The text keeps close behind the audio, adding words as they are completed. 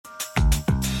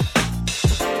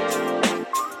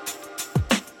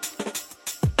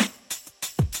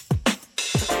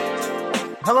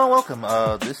Hello and welcome.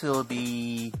 This will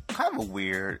be kind of a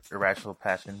weird Irrational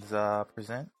Passions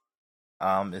present.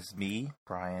 It's me,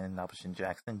 Brian Nalbashin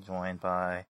Jackson, joined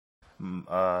by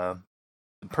the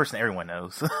person everyone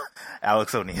knows,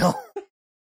 Alex O'Neill.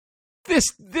 This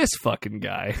fucking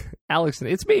guy, Alex.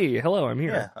 It's me. Hello, I'm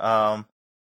here. Yeah.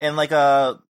 And like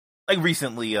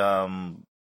recently,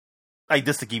 like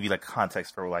just to give you like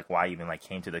context for like why I even like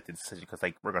came to like the decision, because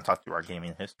like we're gonna talk through our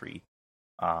gaming history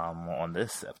on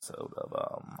this episode of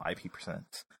IP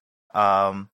Presents.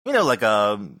 Kingdom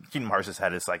Hearts just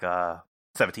had its like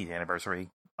 17th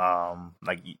anniversary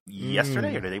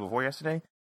yesterday or the day before yesterday,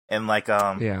 and like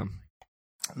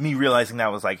me realizing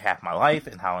that was like half my life,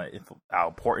 and how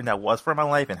important that was for my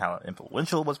life, and how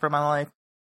influential it was for my life.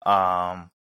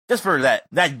 Just for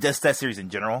that series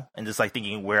in general, and just like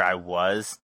thinking where I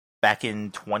was back in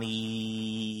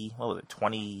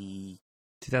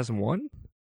 2001?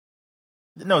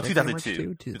 No,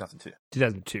 2002. 2002.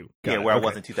 2002. Yeah, where I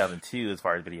was in 2002 as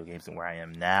far as video games, and where I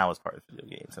am now as far as video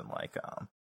games, and like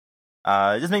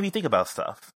it just made me think about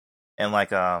stuff, and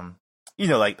like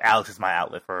like Alex is my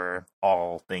outlet for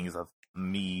all things of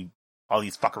me, all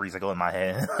these fuckeries that go in my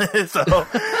head.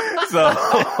 so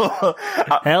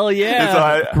hell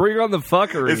yeah, bring on the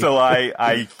fuckery. And so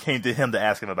I came to him to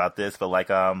ask him about this, but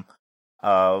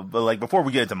before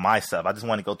we get into my stuff, I just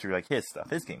want to go through like his stuff,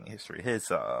 his gaming history,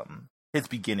 his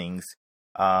beginnings,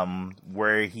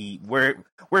 where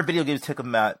video games took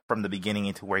him out from the beginning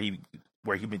into where he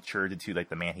matured into like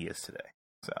the man he is today.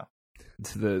 So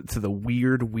to the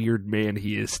weird man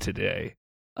he is today.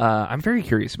 I'm very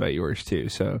curious about yours too.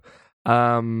 So where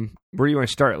do you want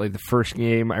to start? Like the first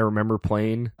game I remember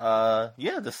playing?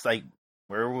 Just like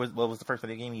what was the first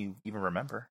video game you even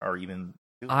remember, or even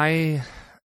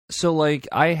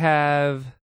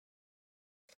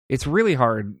it's really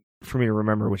hard for me to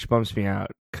remember, which bumps me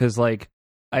out, because like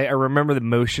I remember the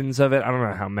motions of it. I don't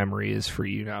know how memory is for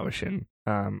you, Nalbashin.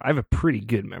 I have a pretty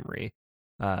good memory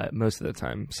most of the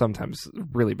time, sometimes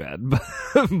really bad,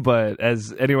 but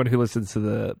as anyone who listens to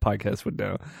the podcast would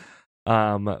know.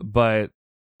 But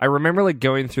I remember like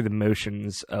going through the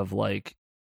motions of like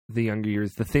the younger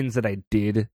years, the things that I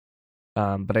did,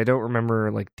 but I don't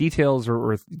remember like details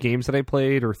or games that I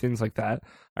played or things like that.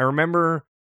 I remember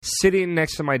sitting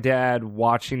next to my dad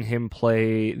watching him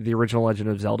play the original Legend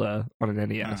of Zelda on an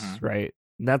NES, right?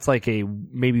 And that's like a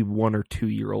maybe 1 or 2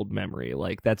 year old memory.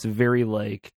 Like that's very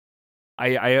like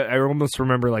I almost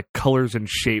remember like colors and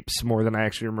shapes more than I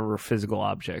actually remember physical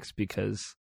objects, because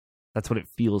that's what it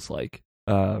feels like.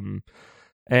 But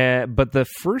the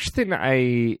first thing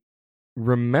I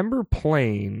remember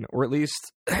playing, or at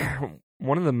least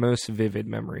one of the most vivid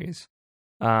memories,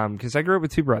 because I grew up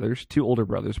with two older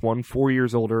brothers, one 4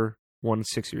 years older, one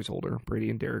 6 years older, Brady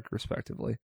and Derek,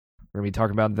 respectively. We're going to be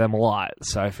talking about them a lot,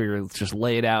 so I figured let's just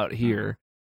lay it out here.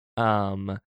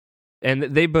 And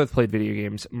they both played video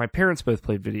games. My parents both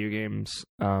played video games,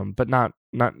 but not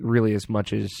really as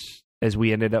much as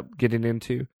we ended up getting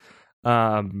into.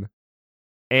 And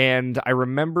I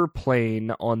remember playing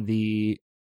on it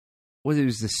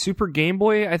was the Super Game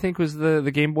Boy, I think was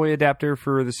the Game Boy adapter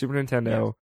for the Super Nintendo.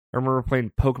 Yes. I remember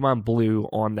playing Pokemon Blue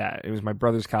on that. It was my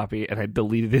brother's copy, and I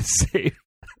deleted his save.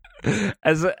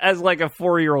 as like a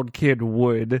 4-year-old kid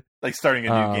would. Like starting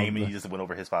a new game and you just went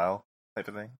over his file type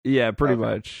of thing? Yeah, pretty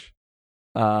much.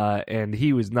 And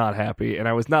he was not happy, and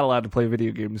I was not allowed to play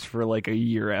video games for like a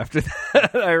year after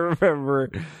that. I remember.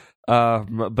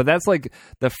 But that's like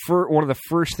one of the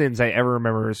first things I ever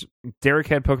remember is Derek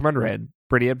had Pokemon Red,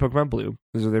 Brady had Pokemon Blue.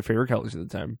 Those are their favorite colors at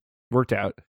the time. Worked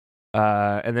out.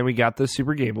 And then we got the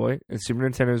Super Game Boy, and Super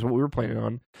Nintendo is what we were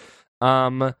playing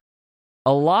on.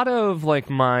 A lot of like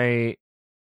my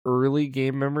early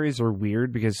game memories are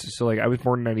weird because like I was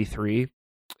born in 93,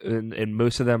 and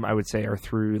most of them I would say are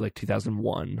through like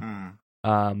 2001.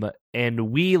 And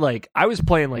I was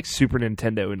playing like Super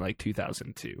Nintendo in like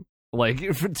 2002. Like,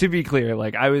 to be clear,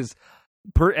 like I was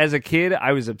as a kid,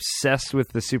 I was obsessed with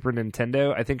the Super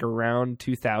Nintendo. I think around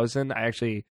 2000, I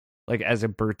actually, like, as a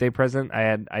birthday present,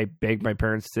 I begged my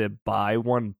parents to buy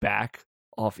one back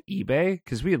off eBay,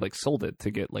 because we had like sold it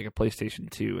to get like a PlayStation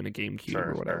 2 and a GameCube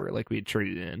or whatever. Sure. Like we had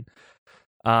traded it in.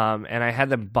 And I had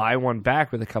them buy one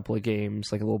back with a couple of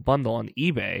games, like a little bundle on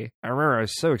eBay. I remember I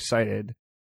was so excited.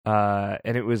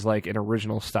 And it was like an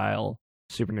original style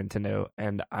Super Nintendo,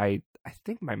 and I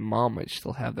think my mom might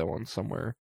still have that one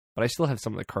somewhere, but I still have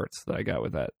some of the carts that I got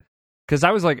with that. Because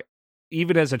I was like,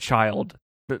 even as a child,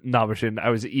 Nalbashin, I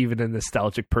was even a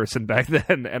nostalgic person back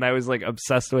then, and I was like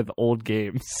obsessed with old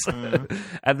games.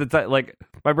 At the time, like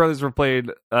my brothers were playing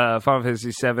Final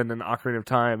Fantasy VII and Ocarina of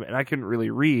Time, and I couldn't really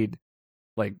read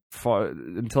like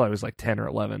until I was like 10 or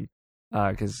 11.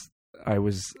 because I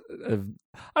was,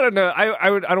 I don't know. I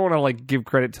don't want to like give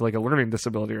credit to like a learning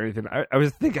disability or anything. I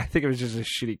think I was just a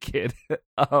shitty kid,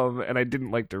 and I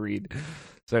didn't like to read,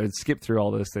 so I would skip through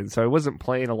all those things. So I wasn't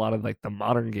playing a lot of like the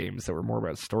modern games that were more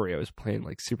about story. I was playing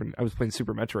Super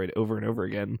Metroid over and over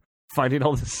again, finding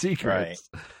all the secrets.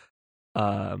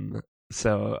 Right.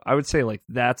 So I would say like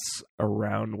that's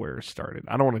around where it started.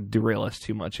 I don't want to derail us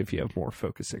too much if you have more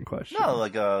focusing questions. No,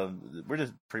 like we're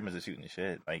just pretty much just shooting the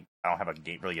shit. Like I don't have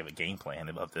really have a game plan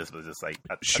about this, but it's just like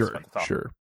sure.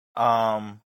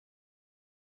 But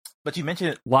you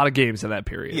mentioned a lot of games in that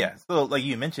period. Yeah, so like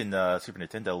you mentioned Super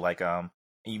Nintendo, like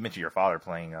you mentioned your father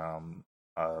playing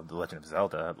The Legend of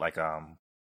Zelda. Like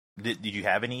did you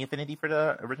have any affinity for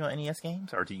the original NES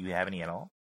games, or do you have any at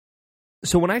all?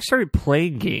 So when I started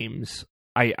playing games,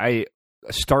 I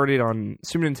started on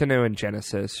Super Nintendo and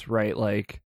Genesis, right?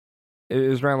 Like it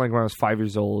was around like when I was 5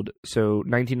 years old, so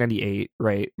 1998,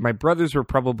 right? My brothers were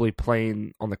probably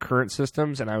playing on the current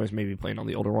systems, and I was maybe playing on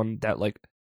the older one. That like,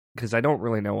 because I don't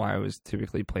really know why I was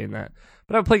typically playing that,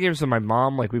 but I would play games with my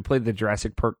mom. Like we played the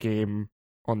Jurassic Park game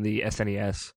on the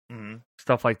SNES,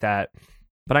 stuff like that.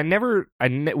 But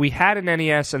we had an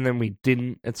NES and then we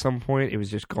didn't at some point. It was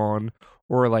just gone.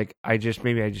 Or like I just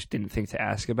didn't think to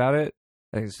ask about it.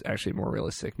 I think it's actually more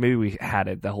realistic. Maybe we had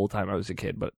it the whole time I was a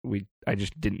kid, but I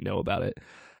just didn't know about it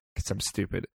because I'm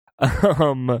stupid.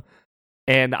 And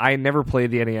I never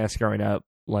played the NES growing up.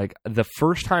 Like the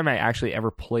first time I actually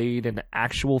ever played an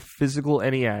actual physical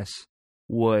NES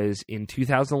was in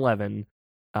 2011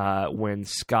 when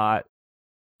Scott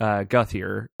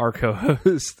Guthier, our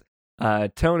co-host,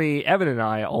 Tony, Evan, and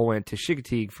I all went to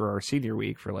Chincoteague for our senior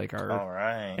week for like our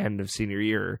end of senior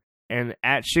year. And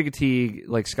at Chincoteague,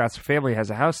 like Scott's family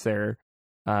has a house there.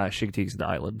 Chincoteague's an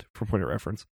island, from point of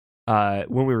reference.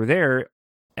 When we were there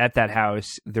at that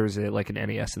house, there was an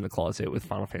NES in the closet with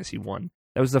Final Fantasy 1.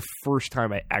 That was the first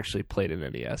time I actually played an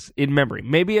NES in memory.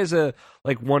 Maybe as a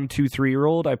like 1, 2,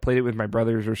 3-year-old, I played it with my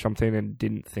brothers or something and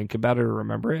didn't think about it or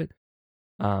remember it.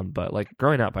 But like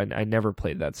growing up, I never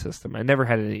played that system. I never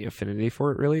had any affinity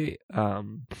for it really. I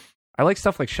like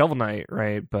stuff like Shovel Knight,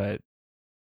 right? But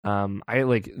I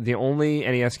like the only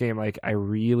NES game like I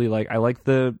really like. I like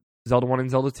the Zelda 1 and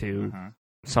Zelda 2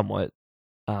 somewhat.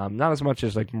 Not as much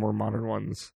as like more modern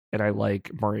ones. And I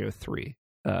like Mario 3.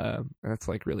 That's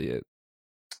like really it.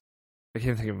 I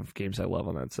can't think of games I love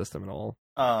on that system at all.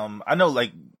 I know,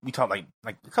 like we talked like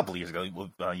a couple of years ago with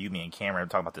you, me, and Cameron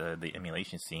talking about the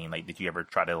emulation scene. Like, did you ever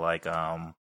try to like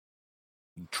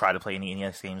play any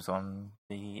NES games on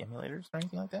the emulators or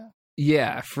anything like that?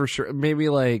 Yeah, for sure. Maybe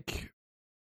like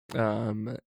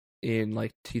in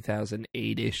like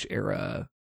 2008-ish era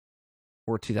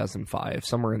or 2005,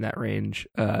 somewhere in that range.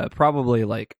 Probably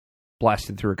like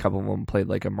blasted through a couple of them, played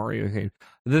like a Mario game.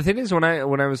 The thing is, when I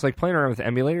was like playing around with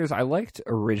emulators, I liked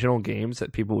original games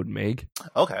that people would make.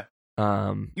 Okay.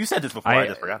 You said this before, I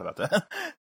just forgot about that.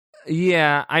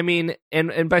 Yeah, I mean,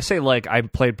 and by say like, I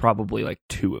played probably like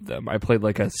 2 of them. I played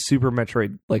like a Super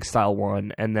Metroid like style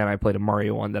one, and then I played a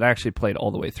Mario one that I actually played all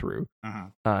the way through,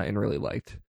 and really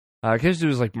liked. Because it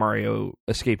was like Mario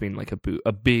escaping like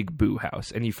a big boo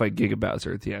house, and you fight Giga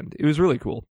Bowser at the end. It was really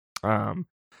cool.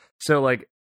 So like,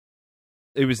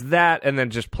 it was that, and then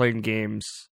just playing games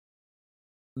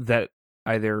that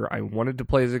either I wanted to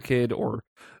play as a kid or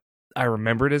I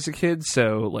remembered as a kid.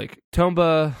 So like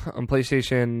Tomba on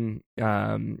PlayStation,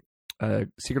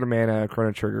 Secret of Mana,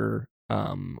 Chrono Trigger,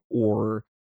 or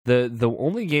the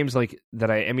only games like that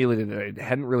I emulated that I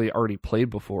hadn't really already played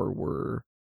before were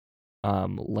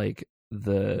like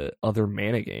the other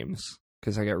Mana games,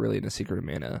 because I got really into Secret of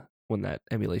Mana when that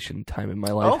emulation time in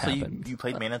my life happened. So you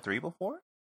played Mana 3 before?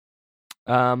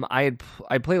 I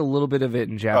played a little bit of it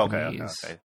in Japanese.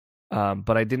 Okay.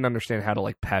 But I didn't understand how to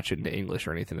like patch it into English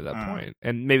or anything at that point.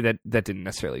 And maybe that didn't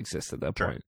necessarily exist at that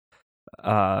point.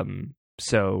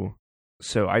 So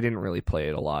I didn't really play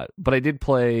it a lot, but I did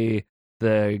play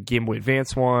the Game Boy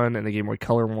Advance one and the Game Boy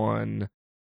Color one,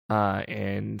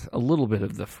 and a little bit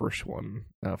of the first one,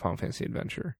 Final Fantasy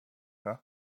Adventure.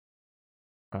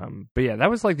 But yeah, that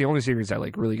was like the only series I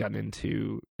like really gotten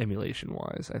into emulation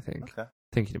wise, I think. Okay.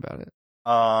 Thinking about it.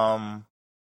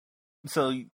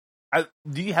 So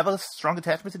do you have a strong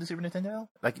attachment to the Super Nintendo?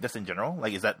 Like, just in general?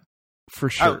 Like, is that... For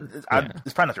sure. It's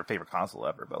probably not your favorite console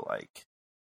ever, but like...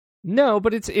 No,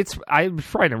 but it's I'm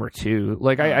probably number 2.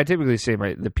 Like, I typically say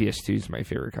the PS2 is my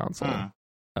favorite console.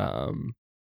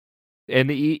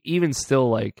 And even still,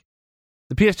 like,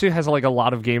 the PS2 has like a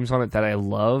lot of games on it that I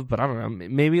love, but I don't know,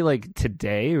 maybe like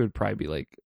today it would probably be like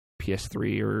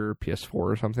PS3 or PS4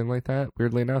 or something like that,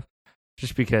 weirdly enough.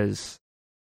 Just because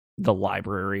the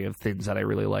library of things that I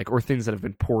really like, or things that have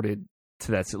been ported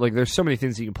to that. Like, there's so many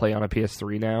things you can play on a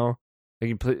PS3 now.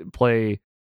 You can play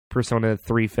Persona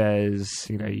 3 Fez.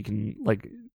 You know, you can, like,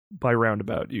 by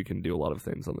Roundabout, you can do a lot of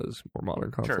things on those more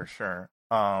modern consoles. Sure.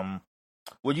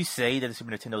 Would you say that the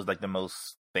Super Nintendo is, like, the most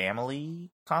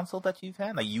family console that you've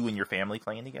had? Like, you and your family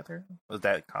playing together? Was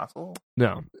that console?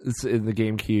 No, it's in the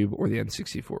GameCube or the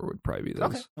N64 would probably be those.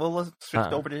 Okay, well, let's switch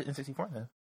over to N64 then.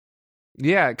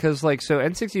 Yeah, because, like, so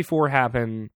N64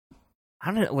 happened...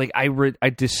 I don't know, like,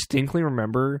 I distinctly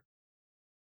remember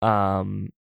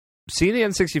seeing the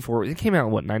N64. It came out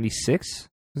in, what, 96?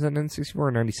 Was that N64 or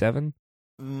 97?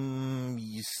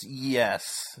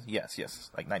 Yes.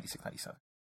 Like 96, 97.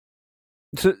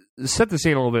 So, set the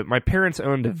scene a little bit. My parents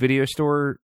owned a video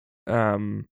store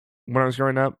when I was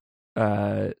growing up.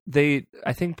 I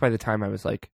think by the time I was,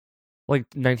 like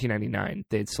 1999,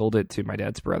 they had sold it to my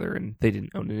dad's brother, and they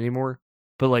didn't own it anymore.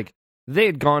 But, like, they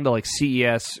had gone to, like,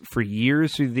 CES for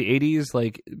years through the 80s,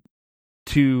 like,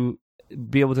 to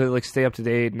be able to, like, stay up to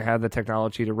date and have the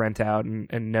technology to rent out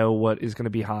and know what is going to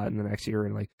be hot in the next year.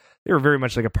 And, like, they were very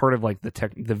much, like, a part of, like,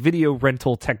 the video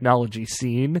rental technology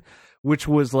scene, which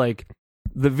was, like,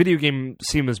 the video game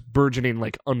scene was burgeoning,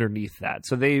 like, underneath that.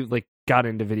 So they, like, got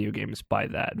into video games via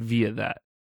that.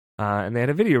 And they had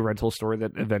a video rental store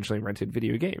that eventually rented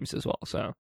video games as well. So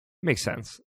it makes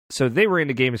sense. So they were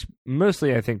into games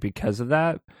mostly, I think, because of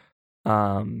that.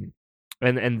 And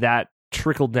that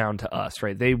trickled down to us,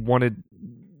 right? They wanted,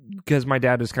 because my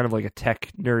dad was kind of like a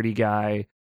tech nerdy guy,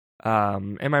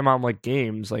 and my mom liked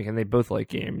games, like, and they both like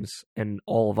games, and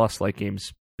all of us like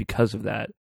games because of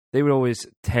that. They would always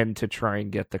tend to try and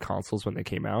get the consoles when they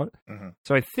came out. Mm-hmm.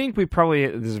 So I think we probably,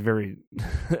 this is very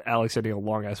Alex ending a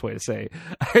long ass way to say,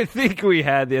 I think we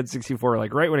had the N64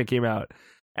 like right when it came out,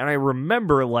 and I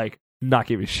remember like not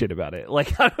giving a shit about it.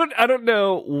 Like, I don't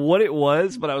know what it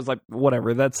was, but I was like,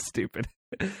 whatever, that's stupid.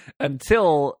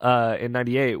 Until in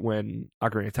 98 when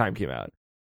Ocarina of Time came out.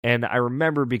 And I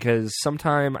remember because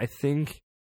sometime, I think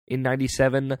in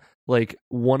 97, like,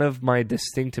 one of my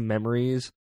distinct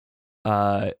memories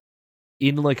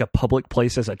in like a public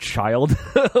place as a child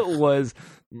was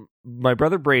my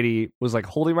brother Brady was like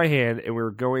holding my hand, and we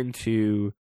were going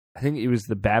to, I think it was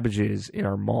the Babbage's in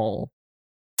our mall.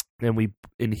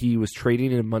 And he was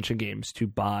trading in a bunch of games to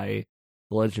buy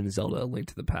The Legend of Zelda: A Link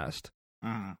to the Past.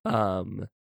 Mm.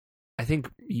 I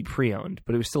think he pre-owned,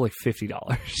 but it was still like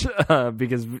 $50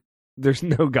 because there's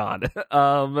no God.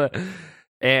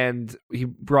 And he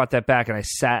brought that back, and I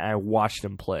sat and I watched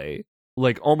him play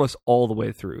like almost all the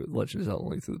way through The Legend of Zelda: A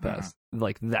Link to the Past.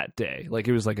 Like that day, like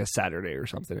it was like a Saturday or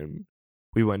something, and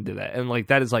we went and did that. And like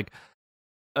that is like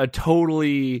a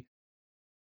totally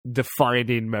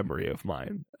defining memory of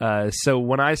mine. So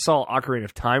when I saw Ocarina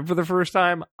of Time for the first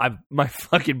time, my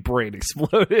fucking brain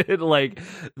exploded. Like,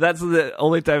 that's the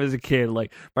only time as a kid,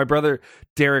 like, my brother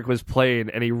Derek was playing,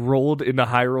 and he rolled into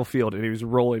Hyrule Field, and he was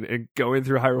rolling and going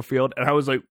through Hyrule Field, and I was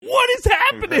like, what is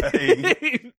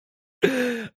happening?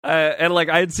 Right. And like,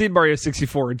 I had seen Mario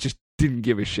 64 and just didn't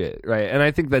give a shit, right? And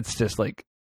I think that's just like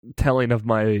telling of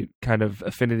my kind of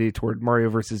affinity toward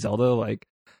Mario versus Zelda. Like,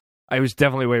 I was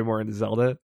definitely way more into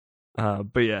Zelda.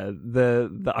 But yeah, the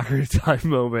Ocarina of Time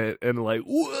moment, and like,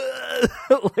 what?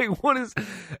 Like, what is?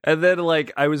 And then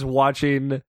like I was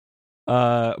watching.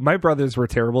 My brothers were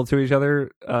terrible to each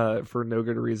other for no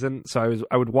good reason. So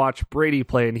I would watch Brady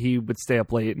play, and he would stay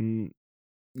up late, and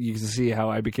you can see how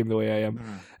I became the way I am,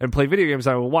 and play video games.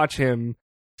 I would watch him,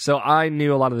 so I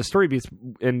knew a lot of the story beats,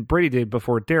 and Brady did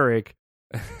before Derek,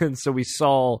 and so we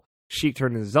saw Sheik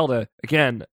turn into Zelda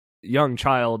again, young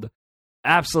child.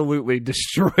 Absolutely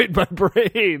destroyed my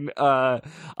brain. I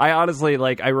honestly,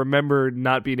 like, I remember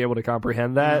not being able to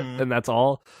comprehend that, and that's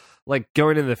all. Like,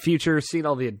 going into the future, seeing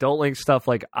all the Adult Link stuff,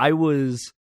 like, that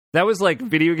was like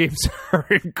video games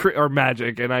or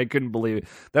magic, and I couldn't believe it.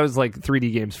 That was like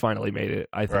 3D games finally made it,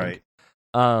 I think.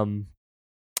 Right.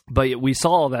 But we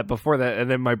saw all that before that,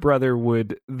 and then my brother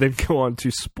would then go on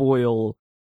to spoil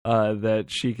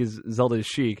that Sheik is Zelda's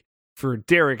Sheik for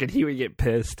Derek, and he would get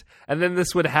pissed. And then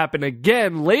this would happen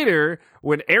again later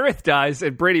when Aerith dies,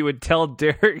 and Brady would tell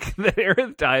Derek that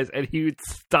Aerith dies, and he would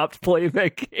stop playing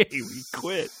that game. He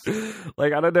quit.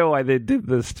 Like, I don't know why they did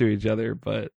this to each other,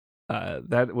 but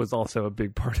that was also a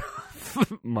big part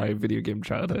of my video game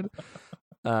childhood.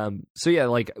 So yeah,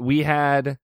 like,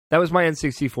 that was my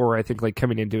N64, I think, like,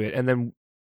 coming into it. And then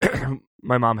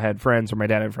my mom had friends, or my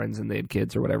dad had friends, and they had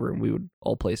kids or whatever, and we would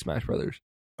all play Smash Brothers.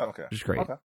 Okay. Which is great.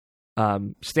 Okay.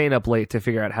 Staying up late to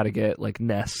figure out how to get like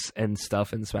Ness and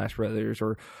stuff in Smash Brothers,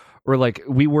 or like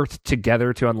we worked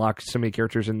together to unlock so many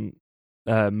characters in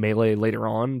Melee later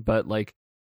on, but like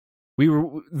we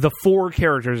were the 4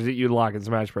 characters that you unlock in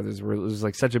Smash Brothers. It was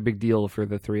like such a big deal for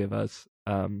the 3 of us.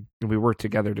 And we worked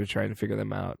together to try and figure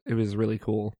them out. It was really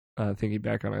cool thinking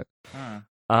back on it.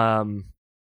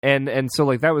 And so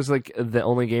like that was like the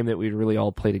only game that we'd really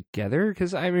all play together.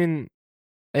 Because I mean,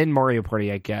 in Mario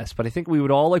Party, I guess, but I think we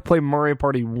would all like play Mario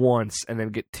Party once and then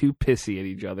get too pissy at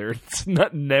each other. It's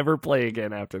never play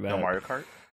again after that. No Mario Kart.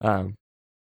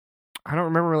 I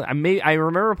don't remember really. I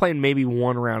remember playing maybe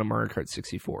one round of Mario Kart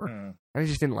 64. I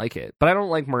just didn't like it. But I don't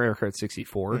like Mario Kart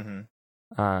 64.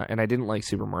 And I didn't like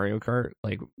Super Mario Kart.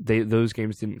 Like those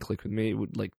games didn't click with me. It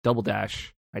would, like Double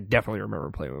Dash, I definitely remember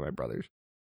playing with my brothers.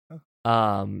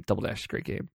 Double Dash is a great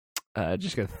game.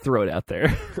 Just gonna throw it out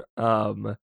there.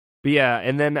 But yeah,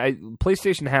 and then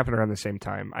PlayStation happened around the same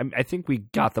time. I think we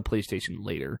got the PlayStation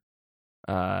later.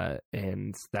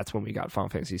 And that's when we got Final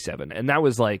Fantasy VII. And that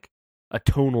was like a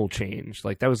tonal change.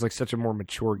 Like that was like such a more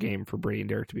mature game for Brady and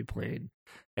Derek to be playing.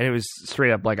 And it was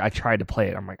straight up like I tried to play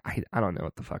it. I'm like, I don't know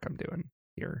what the fuck I'm doing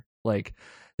here. Like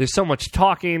there's so much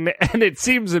talking and it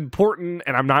seems important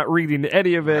and I'm not reading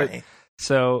any of it. Right.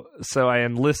 So I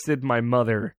enlisted my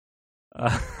mother.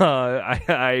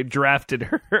 I drafted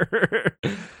her.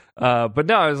 But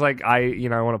no, I was like, I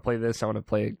want to play this. I want to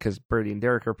play it because Birdie and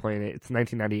Derek are playing it. It's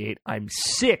 1998. I'm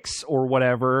 6 or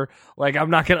whatever. Like, I'm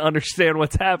not going to understand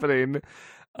what's happening.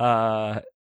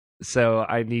 So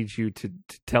I need you to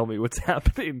tell me what's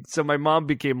happening. So my mom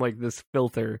became like this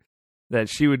filter that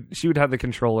she would have the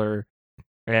controller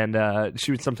and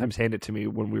she would sometimes hand it to me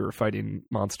when we were fighting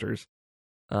monsters.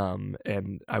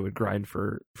 And I would grind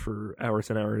for hours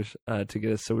and hours to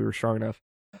get us so we were strong enough.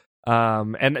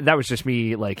 And that was just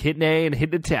me like hitting A and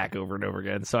hitting attack over and over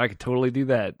again. So I could totally do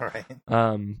that. Right.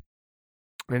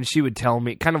 And she would tell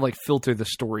me, kind of like filter the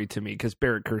story to me, because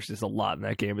Barrett curses a lot in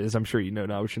that game, as I'm sure you know,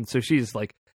 Nabishin. So she's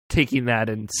like taking that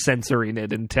and censoring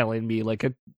it and telling me like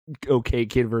a okay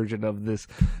kid version of this.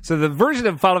 So the version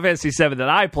of Final Fantasy VII that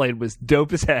I played was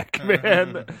dope as heck,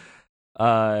 man.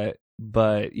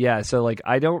 But yeah, so like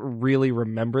I don't really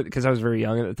remember because I was very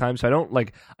young at the time, so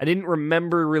I didn't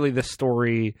remember really the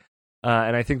story,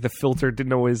 and I think the filter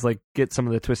didn't always like get some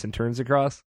of the twists and turns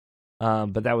across.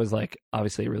 But that was like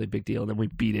obviously a really big deal, and then we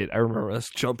beat it. I remember us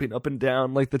jumping up and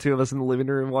down like the two of us in the living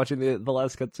room watching the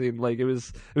last cutscene. Like it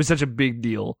was such a big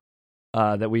deal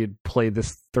that we had played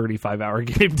this 35-hour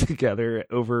game together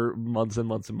over months and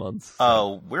months and months.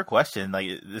 Oh, weird question. Like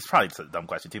this is probably a dumb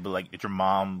question too, but like did your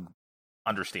mom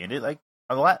understand it like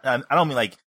a lot? I don't mean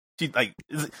like she like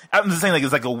I'm just saying like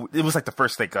it was like the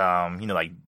first like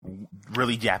like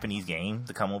really Japanese game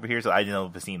to come over here, so I didn't know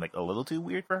if it seemed like a little too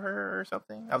weird for her or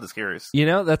something. I was just curious.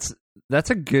 That's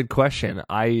a good question.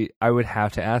 I would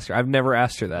have to ask her. I've never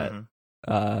asked her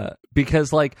that.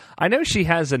 Because like I know she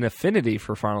has an affinity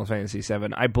for Final Fantasy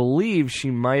VII. I believe she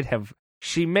may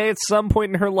at some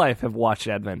point in her life have watched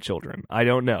Advent Children. I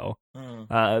don't know.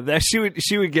 That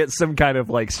she would get some kind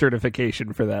of like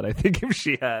certification for that. I think if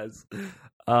she has,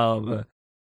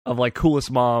 of like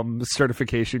coolest mom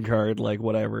certification card, like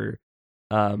whatever.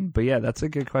 But yeah, that's a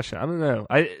good question. I don't know.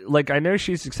 I know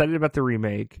she's excited about the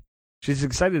remake. She's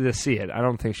excited to see it. I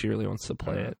don't think she really wants to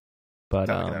play it. But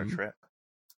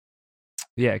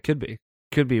yeah, it could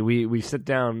be. We sit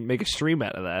down, make a stream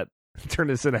out of that. Turn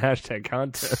this into hashtag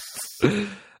contest.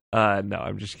 No,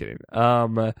 I'm just kidding.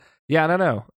 Yeah, I don't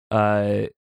know. I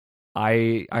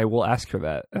will ask her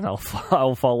that, and I'll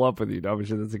follow up with you.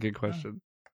 Obviously, that's a good question.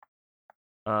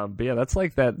 But yeah, that's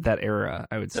like that era.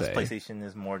 I would say PlayStation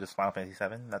is more just Final Fantasy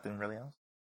VII, nothing really else.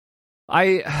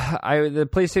 The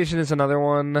PlayStation is another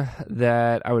one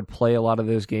that I would play a lot of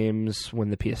those games when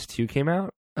the PS2 came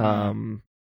out.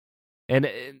 And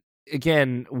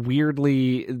again,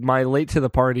 weirdly, my late to the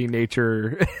party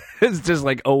nature has just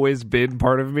like always been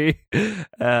part of me.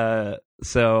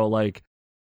 So like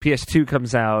PS2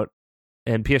 comes out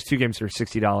and PS2 games are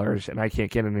 $60 and I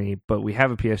can't get any, but we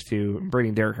have a PS2 and Brady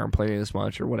and Derek aren't playing as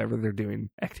much or whatever they're doing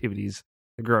activities,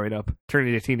 growing up,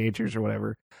 turning into teenagers or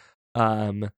whatever.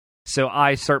 So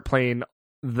I start playing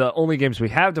the only games we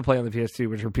have to play on the PS2,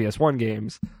 which are PS1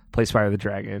 games. Play Spyro the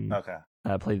Dragon. Okay.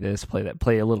 Play this, play that,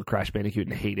 play a little Crash Bandicoot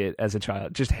and hate it as a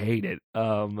child. Just hate it.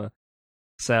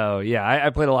 So yeah, I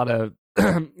played a lot of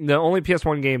the only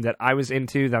PS1 game that I was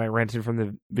into that I rented from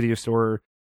the video store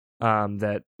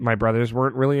that my brothers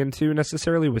weren't really into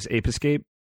necessarily was Ape Escape.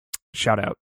 Shout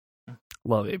out.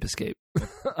 Love Ape Escape.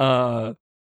 But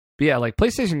yeah, like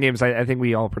PlayStation games, I think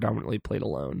we all predominantly played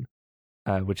alone,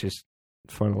 which is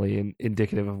funnily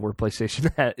indicative of where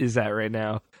PlayStation is at right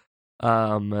now.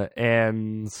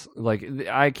 And like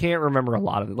I can't remember a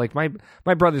lot of it. Like my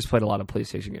brothers played a lot of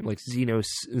PlayStation games, like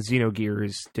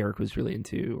Xenogears. Derek was really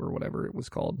into, or whatever it was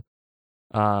called.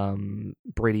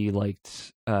 Brady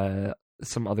liked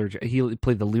some other. He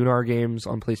played the Lunar games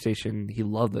on PlayStation. He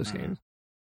loved those games.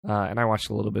 And I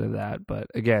watched a little bit of that, but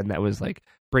again, that was like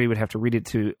Brady would have to read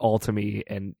it all to me,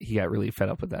 and he got really fed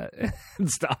up with that and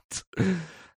stopped.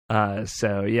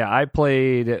 So yeah, I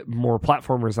played more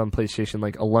platformers on PlayStation.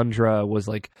 Like Alundra was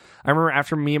like, I remember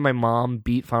after me and my mom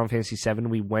beat Final Fantasy VII,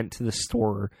 we went to the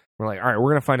store. We're like, all right, we're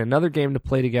gonna find another game to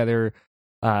play together.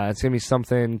 It's gonna be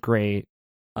something great.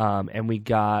 And we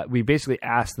basically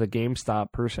asked the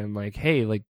GameStop person, like, hey,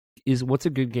 like, what's a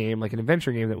good game, like an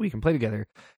adventure game that we can play together?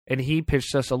 And he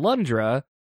pitched us Alundra,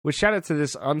 which, shout out to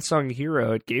this unsung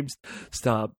hero at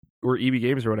GameStop or EB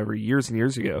Games or whatever, years and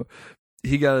years ago.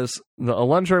 He got us the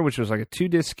Alundra, which was like a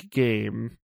 2-disc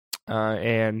game,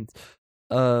 and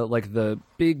like the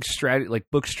big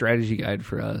book strategy guide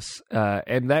for us.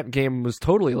 And that game was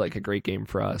totally like a great game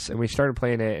for us. And we started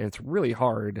playing it, and it's really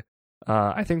hard.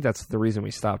 I think that's the reason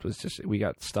we stopped, was just we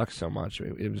got stuck so much.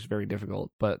 It was very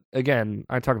difficult. But again,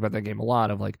 I talk about that game a lot.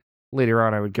 Of like later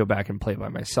on, I would go back and play it by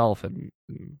myself, and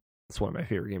it's one of my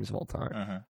favorite games of all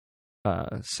time.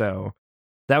 So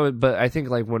that would. But I think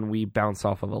like when we bounced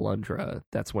off of Alundra,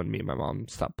 that's when me and my mom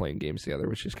stopped playing games together,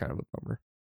 which is kind of a bummer.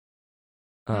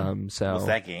 So was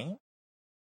that game?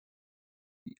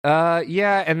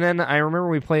 Yeah, and then I remember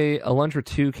we played Alundra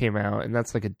 2 came out, and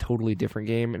that's like a totally different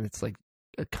game, and it's like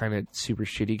a kind of super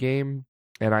shitty game,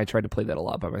 and I tried to play that a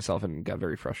lot by myself and got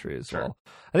very frustrated as well.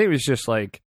 I think it was just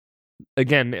like,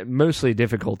 again, mostly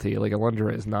difficulty. Like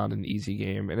Alundra is not an easy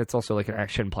game, and it's also like an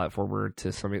action platformer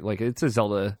to some, like it's a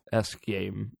Zelda-esque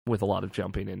game with a lot of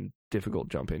jumping and difficult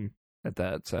jumping at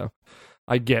that. So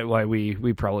I get why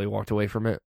we probably walked away from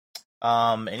it.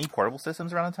 Any portable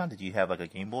systems around the time? Did you have like a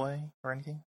Game Boy or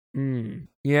anything?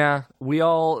 Yeah,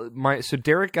 so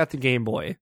Derek got the Game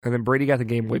Boy. And then Brady got the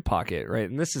Game Boy Pocket, right?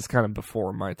 And this is kind of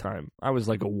before my time. I was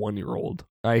like a 1-year-old.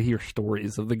 I hear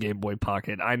stories of the Game Boy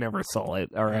Pocket. I never saw it,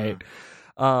 all right?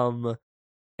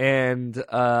 And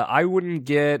I wouldn't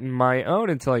get my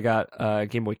own until I got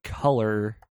Game Boy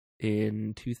Color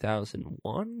in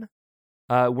 2001.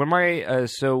 When I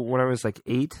was like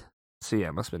 8, so yeah,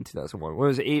 it must have been 2001. When I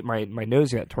was 8, my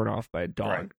nose got torn off by a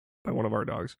dog, by one of our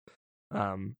dogs.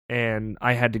 And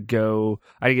I had to go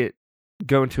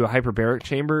into a hyperbaric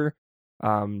chamber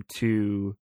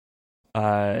to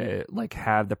like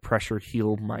have the pressure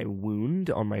heal my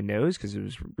wound on my nose because it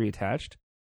was reattached.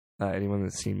 Anyone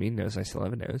that's seen me knows I still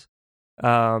have a nose.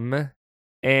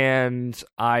 And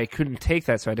I couldn't take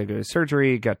that, so I had to go to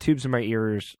surgery, got tubes in my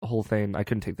ears, whole thing. I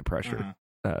couldn't take the pressure,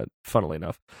 funnily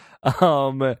enough.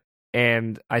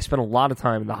 And I spent a lot of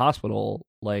time in the hospital.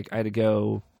 Like I had to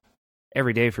go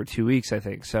every day for 2 weeks, I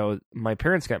think. So my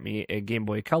parents got me a Game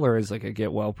Boy Color as like a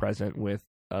get well present with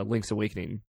Link's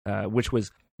Awakening, which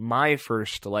was my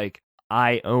first, like,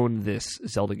 I own this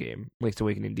Zelda game, Link's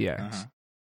Awakening DX.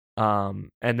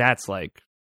 And that's like,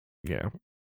 you know,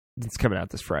 it's coming out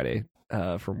this Friday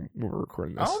from when we're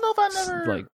recording this. I don't know if I never,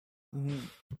 like,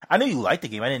 I know you liked the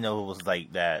game. I didn't know it was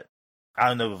like that. I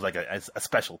don't know if it was like a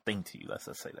special thing to you. Let's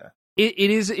just say that.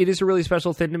 It is a really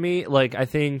special thing to me. Like, I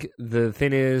think the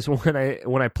thing is when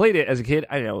I played it as a kid,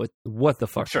 I didn't know what the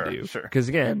fuck to do. Sure. Because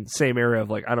again, same era of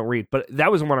like, I don't read. But that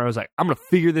was one I was like, I'm going to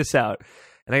figure this out.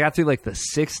 And I got through like the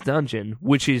 6th dungeon,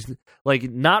 which is like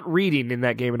not reading in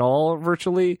that game at all,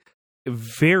 virtually.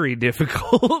 Very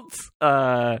difficult.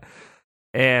 And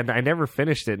I never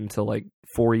finished it until like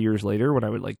 4 years later when I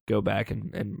would like go back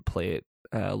and play it,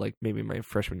 like maybe my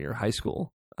freshman year of high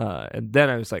school. And then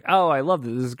I was like, oh, I love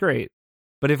this. This is great.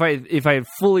 But if I had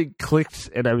fully clicked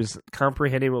and I was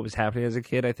comprehending what was happening as a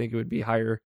kid, I think it would be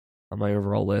higher on my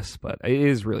overall list. But it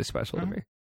is really special to me.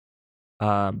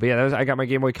 But yeah, I got my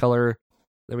Game Boy Color.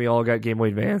 Then we all got Game Boy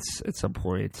Advance at some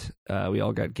point. We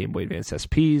all got Game Boy Advance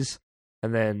SPs.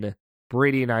 And then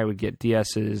Brady and I would get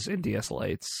DSs and DS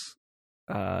Lites.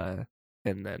 And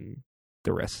then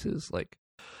the rest is like,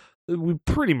 we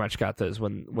pretty much got those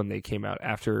when they came out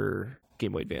after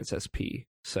Game Boy Advance SP.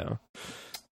 So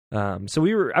I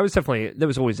was definitely, that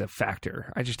was always a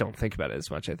factor. I just don't think about it as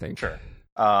much, I think. Sure.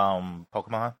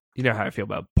 Pokemon? You know how I feel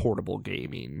about portable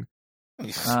gaming.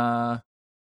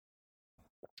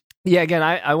 Yeah, again,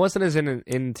 I wasn't as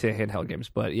into handheld games,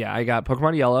 but yeah, I got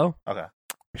Pokemon Yellow. Okay.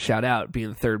 Shout out, being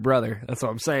the third brother. That's what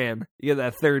I'm saying. You get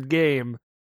that third game.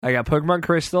 I got Pokemon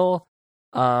Crystal.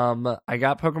 I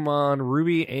got Pokemon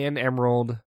Ruby and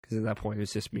Emerald, because at that point it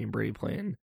was just me and Brady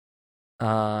playing.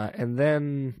 And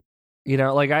then, you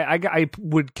know, like I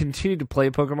would continue to play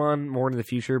Pokemon more in the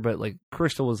future, but like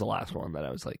Crystal was the last one that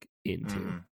I was like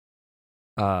into.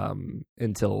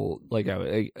 Until like I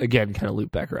would again kind of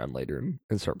loop back around later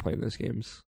and start playing those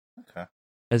games. Okay.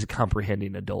 As a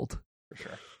comprehending adult. For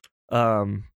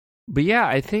sure. But yeah,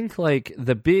 I think like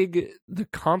the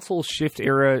console shift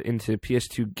era into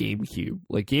PS2 GameCube.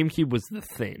 Like GameCube was the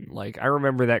thing. Like I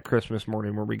remember that Christmas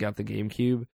morning where we got the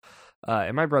GameCube.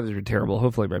 And my brothers were terrible.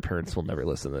 Hopefully my parents will never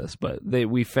listen to this, but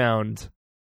we found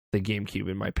the GameCube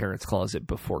in my parents' closet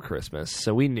before Christmas.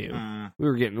 So we knew we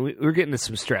were getting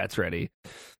some strats ready.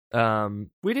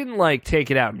 We didn't like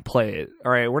take it out and play it.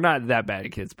 All right, we're not that bad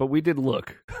at kids, but we did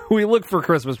look. We looked for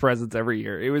Christmas presents every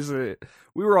year. It was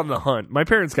we were on the hunt. My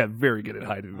parents got very good at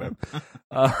hiding them.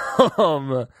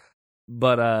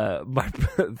 But my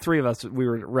three of us, we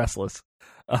were restless.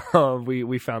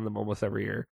 We found them almost every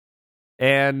year.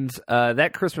 And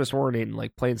that Christmas morning,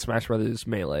 like playing Smash Brothers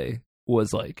Melee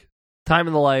was like time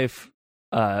of the life.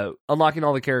 Unlocking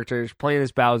all the characters, playing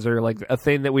as Bowser, like a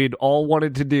thing that we'd all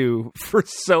wanted to do for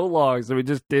so long. So we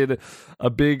just did a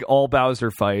big all Bowser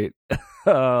fight.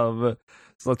 So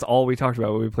that's all we talked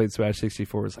about when we played Smash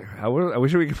 64. Was like, I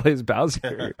wish we could play as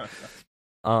Bowser.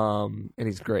 And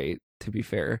he's great, to be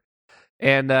fair.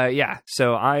 And yeah,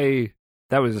 so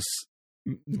that was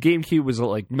GameCube was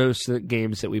like most of the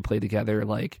games that we played together.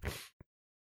 Like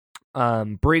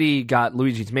Brady got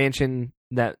Luigi's Mansion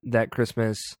that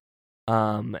Christmas.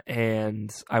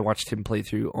 And I watched him play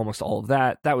through almost all of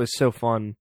that. That was so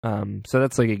fun. So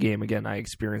that's like a game, again, I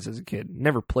experienced as a kid.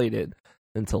 Never played it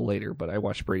until later, but I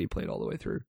watched Brady play it all the way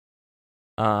through.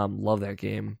 Love that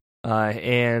game.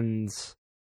 And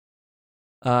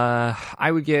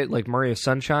I would get like Mario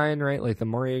Sunshine, right? Like the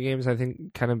Mario games, I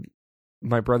think kind of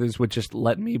my brothers would just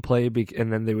let me play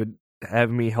and then they would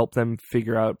have me help them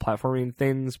figure out platforming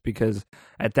things, because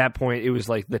at that point it was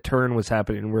like the turn was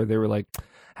happening where they were like,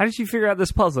 how did you figure out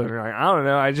this puzzle? And like, I don't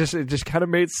know. It just kind of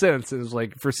made sense. It was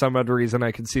like, for some odd reason,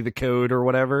 I could see the code or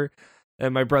whatever.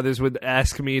 And my brothers would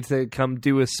ask me to come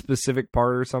do a specific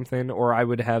part or something, or I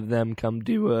would have them come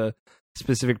do a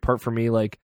specific part for me.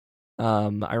 Like,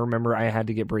 I remember I had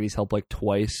to get Brady's help like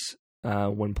twice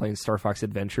when playing Star Fox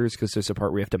Adventures, because there's a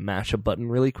part where you have to mash a button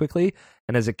really quickly.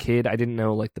 And as a kid, I didn't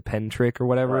know like the pen trick or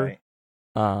whatever. Right.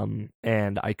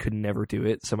 And I could never do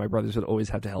it, so my brothers would always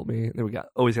have to help me. And we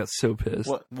always got so pissed.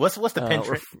 What's the pin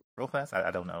trick? Real fast,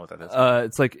 I don't know what that is.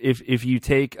 It's like if you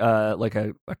take like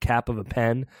a cap of a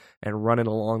pen and run it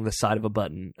along the side of a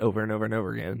button over and over and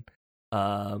over again,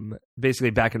 basically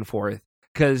back and forth.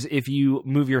 Because if you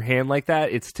move your hand like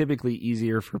that, it's typically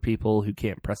easier for people who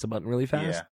can't press a button really fast.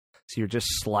 Yeah. So you're just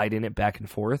sliding it back and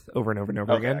forth over and over and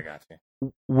over again. I got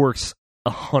you. Works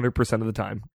 100% of the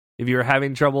time. If you're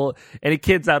having trouble, any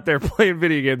kids out there playing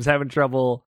video games having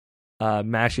trouble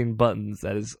mashing buttons,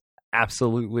 that is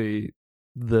absolutely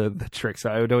the trick. So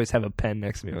I would always have a pen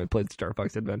next to me when I played Star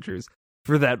Fox Adventures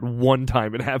for that one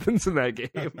time it happens in that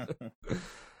game.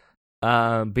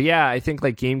 But yeah, I think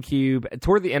like GameCube,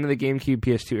 toward the end of the GameCube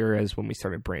PS2 era is when we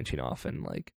started branching off and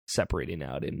like separating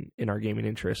out in our gaming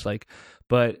interests. Like,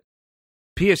 but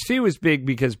PS2 was big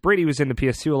because Brady was into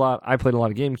PS2 a lot. I played a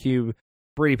lot of GameCube.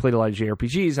 Brady played a lot of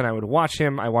JRPGs, and I would watch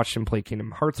him. I watched him play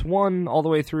Kingdom Hearts 1 all the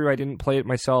way through. I didn't play it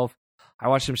myself. I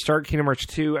watched him start Kingdom Hearts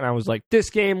 2, and I was like, this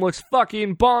game looks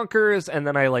fucking bonkers. And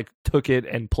then I like took it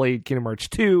and played Kingdom Hearts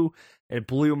 2, and it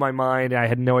blew my mind. I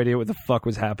had no idea what the fuck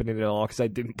was happening at all because I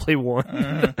didn't play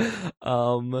 1.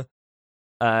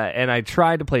 And I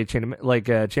tried to play Chain of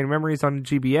Memories on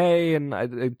GBA,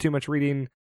 and too much reading.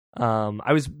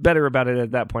 I was better about it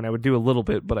at that point. I would do a little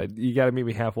bit, but you got to meet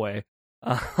me halfway.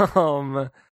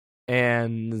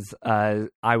 And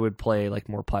I would play like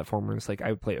more platformers. Like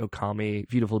I would play Okami,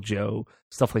 Beautiful Joe,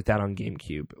 stuff like that on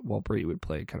GameCube, while Brady would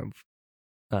play kind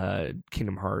of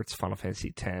Kingdom Hearts, Final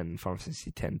Fantasy X, Final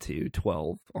Fantasy X-2,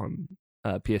 12 on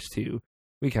PS2.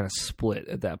 We kind of split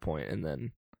at that point, and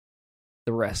then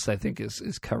the rest I think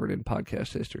is covered in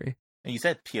podcast history. And you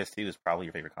said PS2 is probably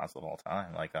your favorite console of all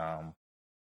time. Like,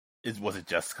 was it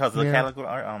just because of the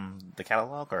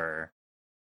catalog, or?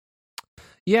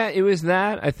 Yeah, it was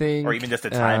that, I think. Or even just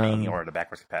the timing, or the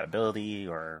backwards compatibility,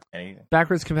 or anything.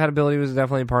 Backwards compatibility was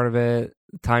definitely a part of it.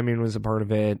 Timing was a part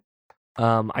of it.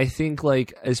 I think,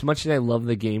 like, as much as I love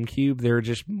the GameCube, there are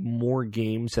just more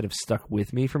games that have stuck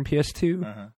with me from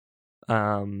PS2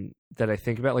 that I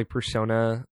think about, like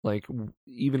Persona, like,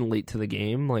 even late to the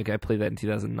game. Like, I played that in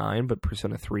 2009, but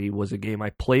Persona 3 was a game I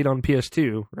played on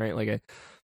PS2, right? Like,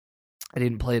 I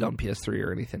didn't play it on PS3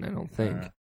 or anything, I don't think.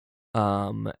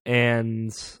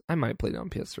 And I might play it on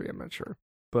PS3, I'm not sure.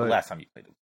 But the last time you played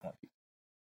it.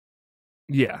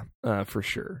 Yeah, for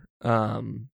sure.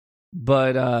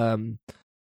 But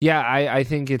yeah, I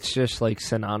think it's just like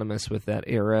synonymous with that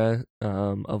era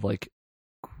of like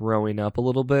growing up a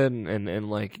little bit and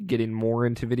like getting more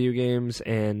into video games.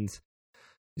 And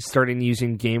starting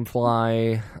using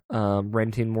GameFly,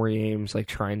 renting more games, like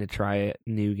trying to try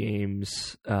new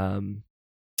games, and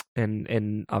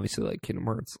obviously like Kingdom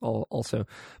Hearts also.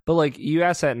 But like you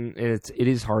asked that, and it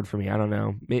is hard for me. I don't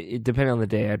know. Depending on the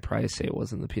day, I'd probably say it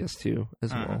wasn't the PS2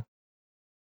 as well.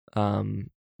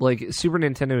 Like Super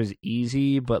Nintendo is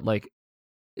easy, but like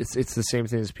it's the same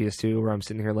thing as PS2, where I'm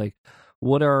sitting here like,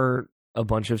 what are a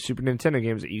bunch of Super Nintendo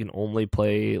games that you can only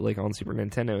play like on Super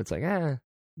Nintendo? It's like,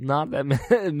 not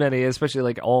that many, especially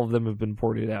like all of them have been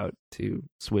ported out to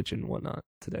Switch and whatnot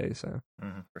today. So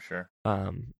for sure.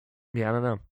 Yeah, I don't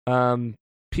know.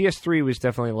 PS3 was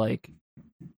definitely like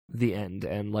the end,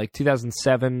 and like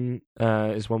 2007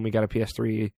 is when we got a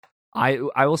PS3.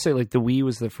 I will say like the Wii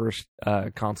was the first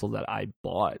console that I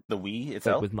bought. The Wii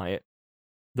itself? Like,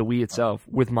 the Wii itself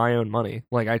with my own money.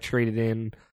 Like I traded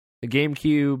in the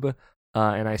GameCube,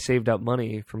 and I saved up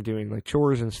money from doing like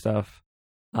chores and stuff.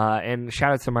 And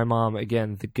shout out to my mom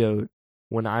again, the GOAT.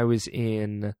 When I was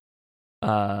in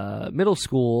middle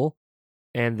school,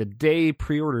 and the day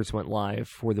pre-orders went live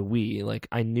for the Wii, like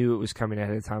I knew it was coming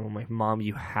ahead of time. I'm like, Mom,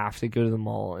 you have to go to the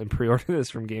mall and pre-order this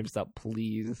from GameStop,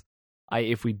 please.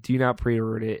 If we do not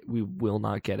pre-order it, we will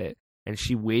not get it. And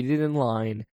she waited in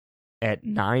line at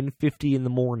 9:50 in the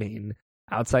morning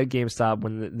outside GameStop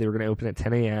when they were going to open at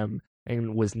 10 a.m.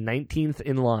 and was 19th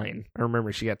in line. I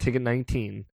remember she got ticket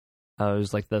 19. It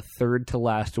was like the third to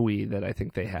last Wii that I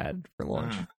think they had for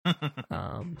launch.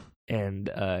 And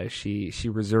she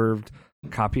reserved a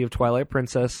copy of Twilight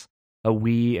Princess, a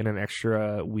Wii, and an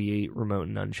extra Wii remote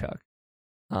and nunchuck.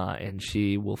 And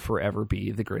she will forever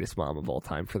be the greatest mom of all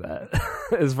time for that,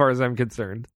 as far as I'm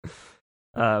concerned.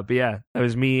 But yeah, it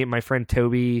was me, my friend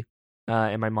Toby,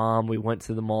 and my mom. We went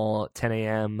to the mall at 10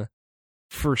 a.m.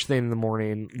 first thing in the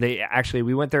morning.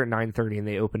 We went there at 9:30, and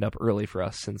they opened up early for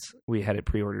us since we had it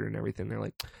pre-ordered and everything. They're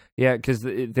like, yeah, because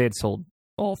they had sold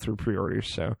all through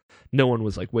pre-orders, so no one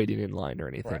was like waiting in line or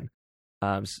anything.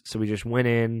 Right. So we just went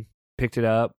in, picked it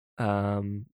up,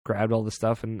 grabbed all the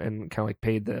stuff, and kind of like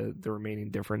paid the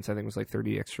remaining difference. I think it was like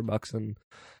 $30 extra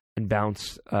and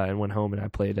bounced and went home, and I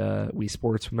played Wii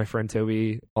Sports with my friend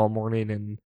Toby all morning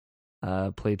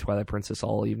and played Twilight Princess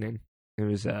all evening. It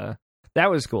was that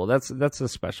was cool. That's a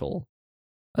special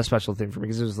thing for me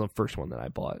because it was the first one that I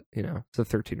bought. You know, it's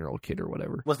a 13-year-old kid or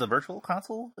whatever. Was the Virtual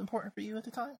Console important for you at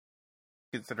the time?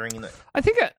 Considering that, I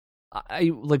think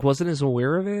I like wasn't as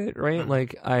aware of it, right? Mm-hmm.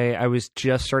 Like I was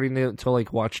just starting to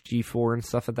like watch G4 and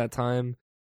stuff at that time.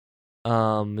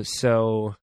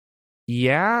 So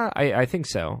yeah, I think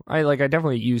so. I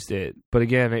definitely used it, but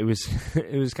again, it was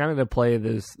kind of to play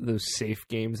those safe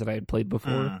games that I had played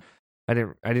before. Mm. I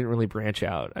didn't really branch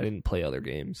out. I didn't play other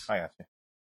games. I got you.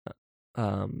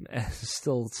 It's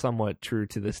still somewhat true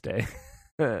to this day.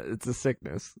 It's a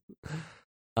sickness.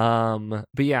 But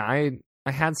yeah,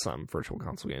 I had some Virtual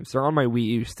Console games. They're on my Wii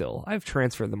U still. I've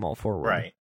transferred them all forward.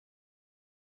 Right.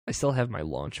 I still have my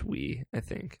launch Wii, I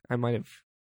think. I might have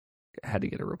had to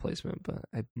get a replacement, but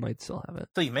I might still have it.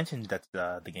 So you mentioned that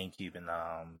the GameCube and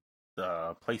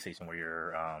the PlayStation were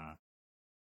your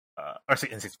or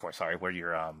N64, sorry, were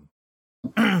your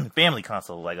family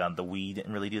console. Like the Wii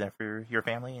didn't really do that for your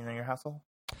family and your household?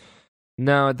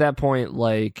 No, at that point,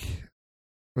 like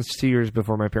it's 2 years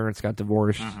before my parents got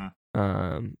divorced.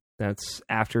 Mm-hmm. That's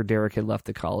after Derek had left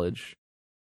the college,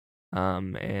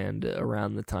 and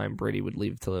around the time Brady would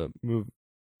leave to move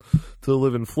to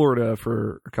live in Florida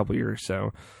for a couple years.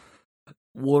 So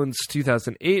once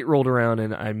 2008 rolled around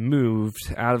and I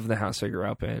moved out of the house I grew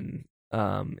up in,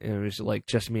 and it was like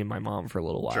just me and my mom for a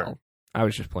little while. Sure. I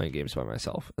was just playing games by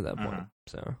myself at that point.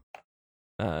 So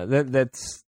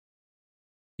that's.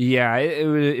 Yeah,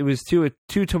 it was too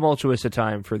tumultuous a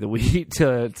time for the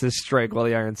Wii to strike while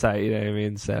the iron's hot. You know what I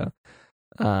mean? So,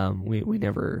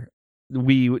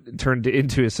 we turned it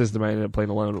into a system I ended up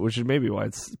playing alone, which is maybe why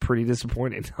it's pretty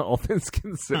disappointing, all things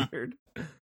considered.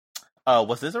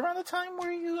 Was this around the time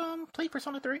where you played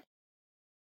Persona 3?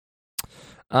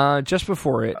 Just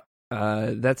before it.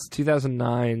 That's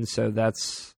 2009, so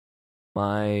that's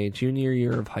my junior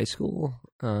year of high school.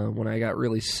 When I got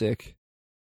really sick.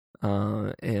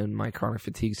 And my chronic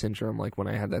fatigue syndrome, like when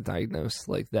I had that diagnosed,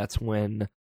 like that's when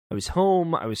I was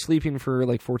home, I was sleeping for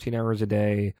like 14 hours a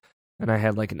day, and I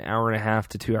had like an hour and a half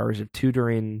to 2 hours of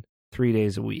tutoring 3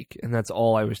 days a week, and that's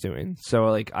all I was doing. So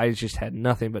like I just had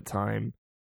nothing but time.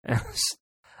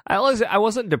 I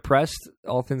wasn't depressed,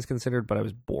 all things considered, but I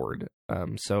was bored.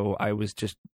 So I was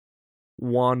just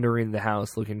wandering the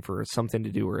house looking for something to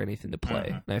do or anything to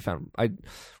play. And I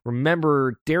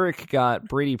remember Derek got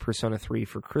Brady Persona 3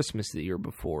 for Christmas the year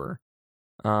before,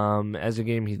 as a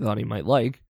game he thought he might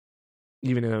like.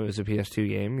 even though it was a PS2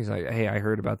 game. He's like, hey, I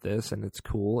heard about this, and it's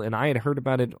cool. And I had heard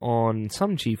about it on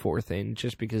some G4 thing,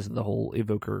 just because of the whole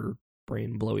Evoker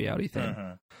brain blowy outy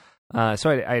thing. Mm-hmm. So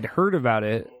I had heard about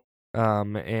it,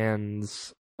 and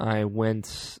I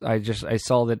went. I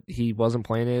saw that he wasn't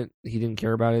playing it. He didn't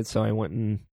care about it, so I went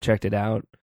and checked it out,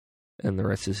 and the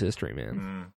rest is history,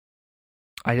 man.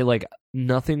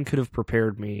 Nothing could have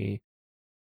prepared me.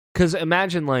 Because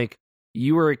imagine,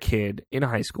 you were a kid in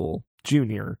high school,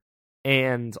 junior,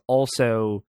 and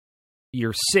also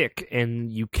you're sick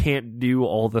and you can't do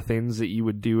all the things that you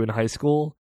would do in high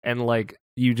school, and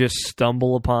you just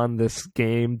stumble upon this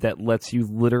game that lets you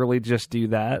literally just do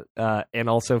that, and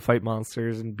also fight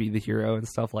monsters and be the hero and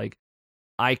stuff.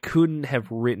 I couldn't have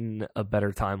written a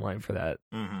better timeline for that.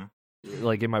 Mm-hmm.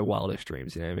 In my wildest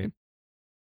dreams, you know what I mean?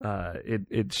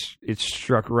 It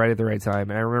struck right at the right time,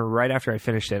 and I remember right after I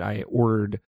finished it, I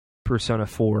ordered Persona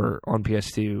 4 on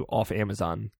PS2 off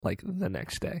Amazon the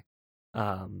next day.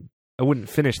 I wouldn't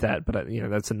finish that, but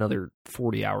that's another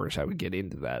 40 hours I would get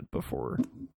into that before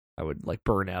I would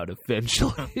burn out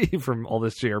eventually from all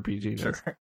this JRPG. Sure.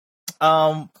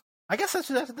 I guess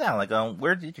that's it now.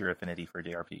 Where did your affinity for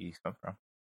JRPGs come from?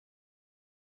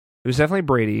 It was definitely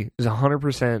Brady. It was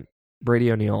 100%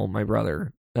 Brady O'Neill, my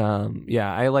brother.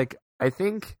 I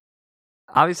think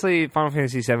obviously Final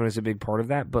Fantasy VII is a big part of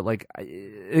that, but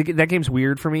that game's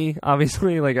weird for me.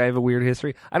 Obviously, I have a weird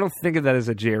history. I don't think of that as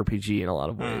a JRPG in a lot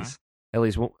of ways. At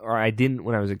least, or I didn't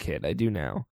when I was a kid. I do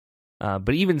now.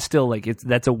 But even still,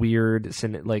 that's a weird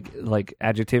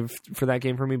adjective for that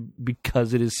game for me,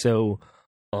 because it is so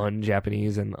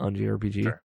un-Japanese and un-JRPG.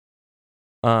 Sure.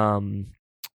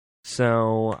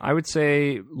 So I would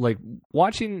say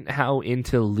watching how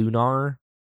into Lunar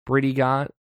Brady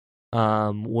got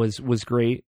was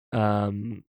great.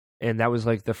 And that was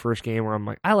the first game where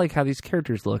I'm I like how these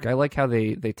characters look. I like how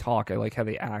they talk. I like how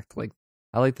they act.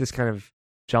 I like this kind of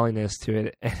jolliness to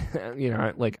it.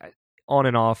 On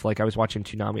and off, I was watching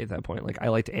Toonami at that point. I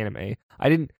liked anime.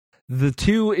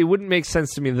 It wouldn't make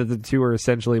sense to me that the two are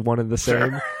essentially one and the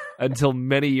same until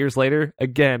many years later.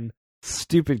 Again,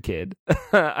 stupid kid.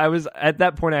 I was at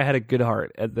that point. I had a good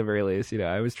heart at the very least.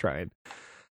 I was trying.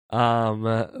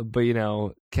 But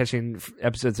catching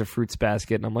episodes of Fruits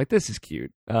Basket, and I'm like, this is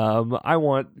cute. I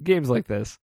want games like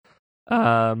this.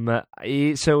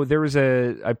 So there was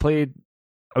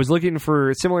I was looking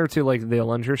for similar to the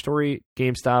Alunger story,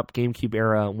 GameStop, GameCube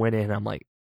era. Went in, I'm like,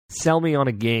 sell me on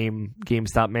a game,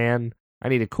 GameStop man. I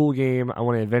need a cool game. I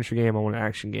want an adventure game. I want an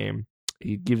action game.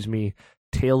 He gives me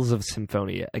Tales of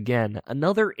Symphonia. Again,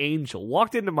 another angel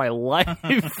walked into my life.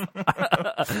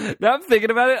 Now I'm thinking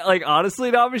about it,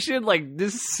 honestly, Navashin,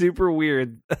 this is super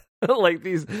weird.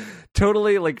 These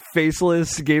totally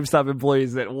faceless GameStop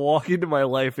employees that walk into my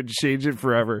life and change it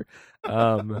forever.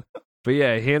 But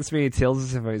yeah, he hands me Tales of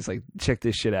Symphonia. He's like, check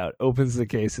this shit out. Opens the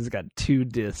case. It's got 2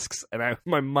 discs. And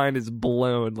my mind is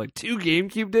blown. 2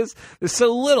 GameCube discs? There's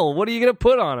so little. What are you going to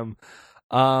put on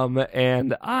them?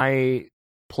 And I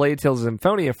played Tales of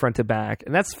Symphonia front to back.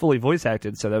 And that's fully voice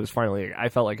acted. So that was finally, I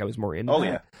felt like I was more into that.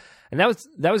 Yeah. And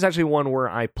that was actually one where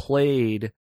I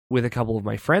played with a couple of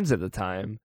my friends at the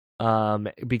time.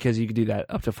 Because you could do that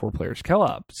up to 4 players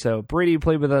co-op. So Brady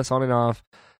played with us on and off.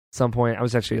 Some point, I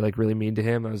was actually really mean to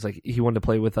him. I was he wanted to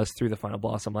play with us through the final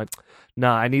boss. I'm like,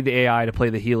 nah, I need the AI to play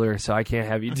the healer, so I can't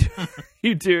have you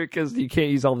do it because you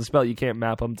can't use all the spell. You can't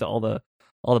map them to all the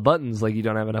buttons. You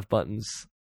don't have enough buttons.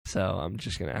 So I'm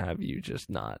just gonna have you just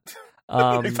not.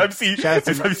 If I've seen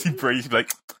Brady, be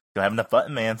like, don't have enough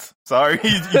button mans. Sorry,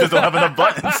 you just don't have enough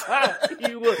buttons.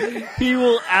 He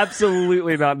will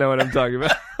absolutely not know what I'm talking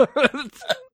about.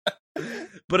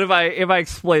 But if I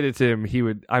explain it to him, he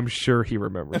would. I'm sure he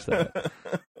remembers that.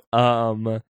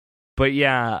 But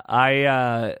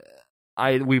yeah,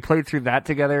 we played through that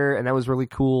together, and that was really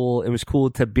cool. It was cool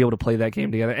to be able to play that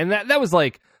game together, and that was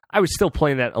I was still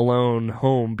playing that alone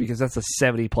home because that's a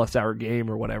 70+ hour game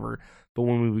or whatever. But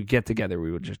when we would get together,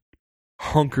 we would just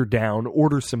hunker down,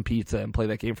 order some pizza, and play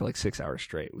that game for 6 hours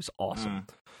straight. It was awesome.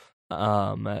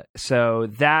 So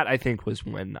that I think was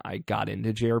when I got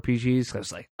into JRPGs. I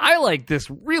was I like this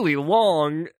really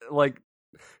long,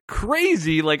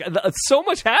 crazy, so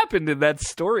much happened in that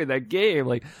story, that game.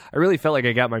 I really felt like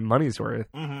I got my money's worth.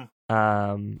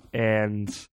 Mm-hmm.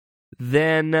 And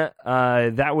then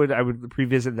I would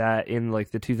revisit that in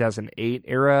the 2008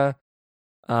 era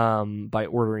by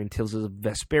ordering Tales of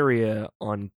Vesperia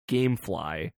on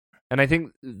GameFly. And I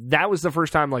think that was the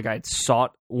first time I'd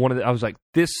sought one of the. I was like,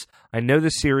 I know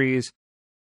this series.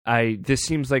 This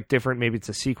seems different. Maybe it's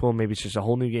a sequel. Maybe it's just a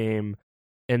whole new game.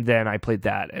 And then I played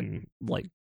that and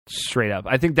straight up.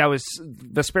 I think that was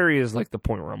Vesperia is like the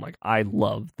point where I'm like, I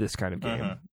love this kind of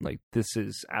game. Like this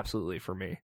is absolutely for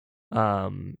me.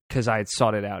 Because I had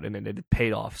sought it out and it had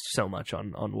paid off so much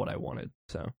on what I wanted.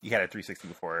 So you had a 360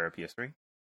 before PS3?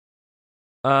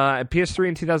 PS3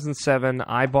 in 2007.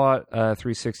 I bought a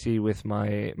 360 with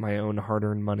my own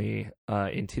hard-earned money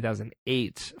in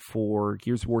 2008 for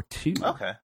Gears of War 2.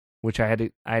 Okay. Which I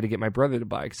had to get my brother to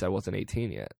buy because I wasn't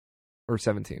 18 yet, or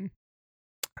 17.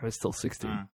 I was still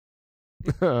 16.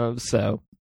 So,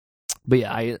 but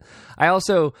yeah, I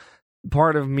also,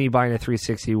 part of me buying a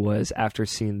 360 was after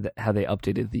seeing how they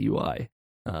updated the UI.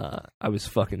 I was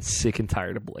fucking sick and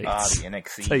tired of Blades. The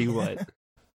NXC. Tell you what.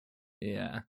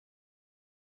 Yeah.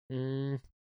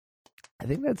 I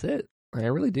think that's it. I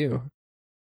really do.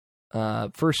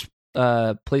 First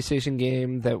PlayStation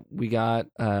game that we got,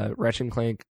 Ratchet &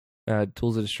 Clank,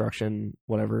 Tools of Destruction,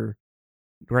 whatever.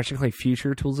 Ratchet & Clank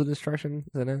Future Tools of Destruction,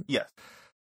 is that it? Yes.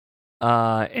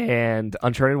 And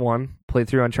Uncharted 1. Played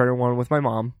through Uncharted 1 with my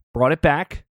mom. Brought it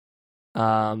back.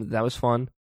 That was fun.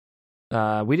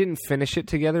 We didn't finish it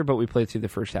together, but we played through the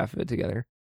first half of it together.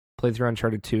 Played through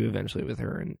Uncharted 2 eventually with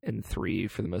her, and 3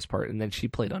 for the most part. And then she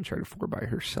played Uncharted 4 by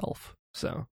herself.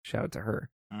 So, shout out to her.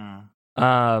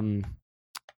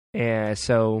 And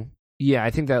so, yeah, I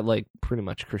think that, like, pretty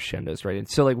much crescendos, right? And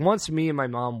so, like, once me and my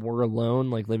mom were alone,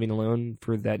 like, living alone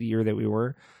for that year that we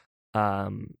were,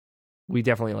 we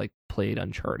definitely, like, played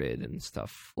Uncharted and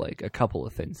stuff, like, a couple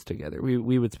of things together.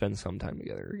 We would spend some time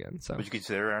together again, so. Would you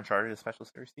consider Uncharted a special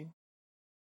series team?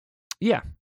 Yeah,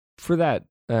 for that,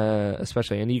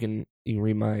 especially. And you can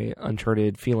read my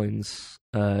Uncharted Feelings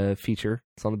feature.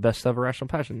 It's on the Best of Irrational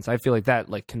Passions. I feel like that,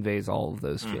 like, conveys all of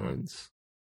those feelings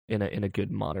in a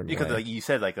good modern way. Because like you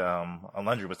said, like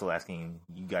Alundra was the last game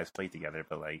you guys played together,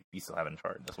 but like you still have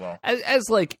Uncharted as well. As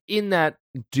like in that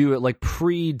like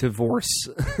pre-divorce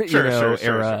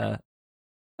era.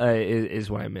 Is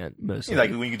what I meant mostly. Like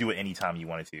when you could do it anytime you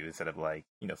wanted to, instead of like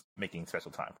making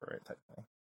special time for it type of thing.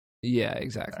 Yeah,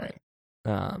 exactly.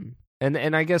 Right.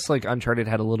 And I guess like Uncharted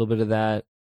had a little bit of that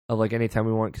of like anytime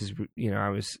we want, because I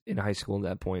was in high school at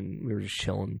that point and we were just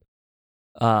chilling.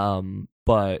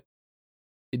 But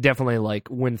it definitely like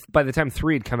by the time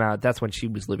 3 had come out, that's when she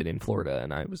was living in Florida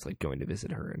and I was like going to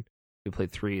visit her, and we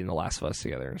played 3 and The Last of Us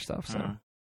together and stuff. So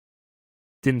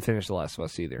didn't finish The Last of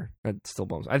Us either. That still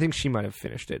bums. I think she might have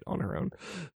finished it on her own,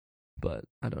 but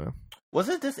I don't know. Was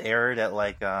it this era that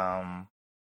like well,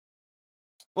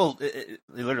 it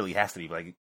literally has to be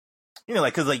like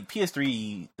like because like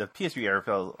PS3, the PS3 era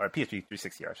felt, or PS3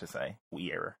 360 era, I should say,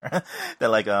 Wii era, that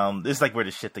like this is like where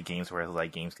to shift the games, where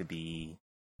like games could be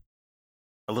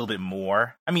a little bit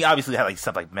more. I mean, obviously they had like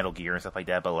stuff like Metal Gear and stuff like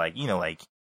that, but like like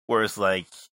whereas like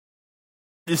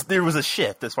there was a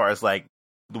shift as far as like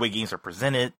the way games are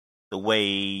presented, the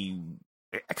way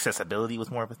accessibility was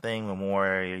more of a thing, the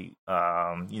more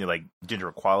like gender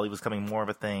equality was becoming more of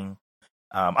a thing.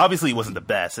 Obviously it wasn't the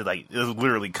best. It was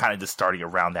literally kind of just starting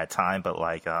around that time, but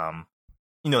like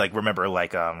like remember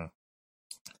like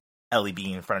Ellie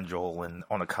being in front of Joel and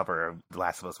on the cover of The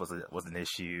Last of Us was an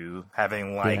issue.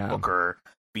 Having like Booker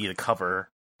be the cover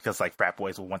because like frat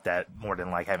boys would want that more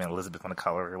than like having Elizabeth on the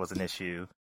cover was an issue.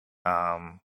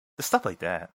 The stuff like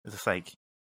that. It's just like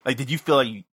did you feel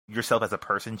like yourself as a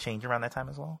person change around that time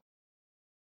as well?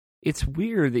 It's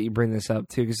weird that you bring this up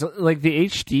too, because like the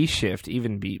HD shift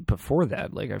even before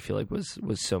that, like I feel like was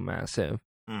so massive.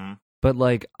 But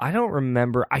like I don't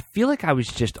remember. I feel like I was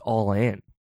just all in.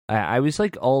 I was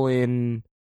like all in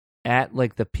at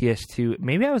like the PS2.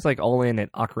 Maybe I was like all in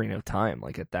at Ocarina of Time,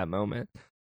 like at that moment.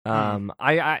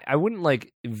 I wouldn't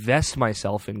like invest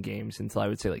myself in games until I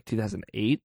would say like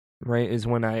 2008. Right, is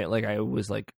when I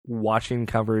was like watching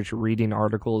coverage, reading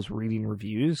articles, reading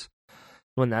reviews.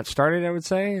 When that started, I would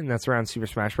say, and that's around Super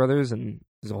Smash Brothers, and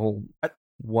there's a whole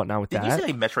whatnot with that. Did you say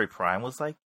like Metroid Prime was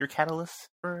like your catalyst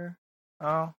for? There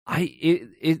are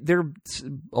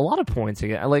a lot of points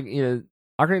again. Like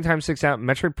Ocarina of Time sticks out,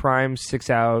 Metroid Prime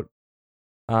sticks out,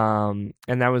 and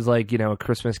that was like a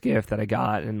Christmas gift that I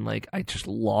got, and like I just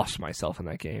lost myself in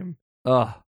that game.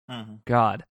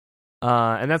 God.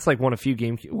 And that's like one of few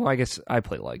GameCube. Well, I guess I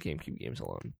play a lot of GameCube games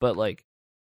alone, but like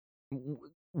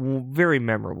very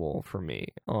memorable for me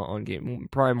on game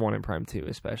Prime 1 and Prime 2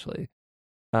 especially.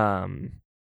 And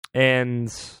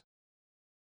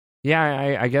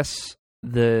yeah, I guess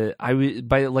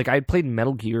I played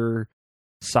Metal Gear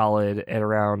Solid at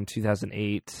around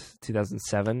 2008,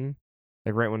 2007,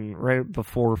 like right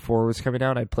before 4 was coming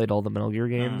out. I played all the Metal Gear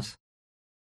games.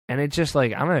 And it just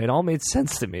like, I don't know, it all made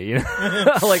sense to me.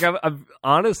 Like I'm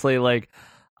honestly like,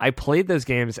 I played those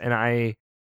games and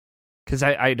because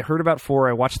I'd heard about 4.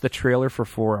 I watched the trailer for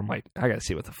 4. I'm like, I gotta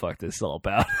see what the fuck this is all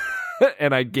about.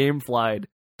 And I gameflied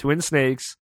Twin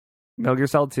Snakes, Metal Gear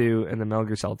Solid 2, and then Metal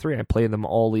Gear Solid 3. I played them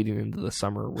all leading into the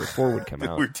summer where 4 would come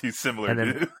out. We're too similar, and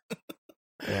then, dude.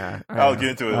 Yeah. I'll get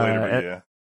into it later, but yeah.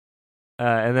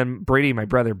 And then Brady, my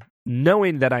brother,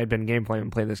 knowing that I had been gameplaying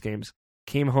and playing those games,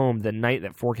 came home the night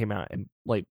that 4 came out, and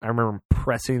like I remember him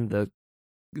pressing the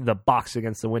box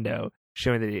against the window,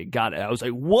 showing that he got it. I was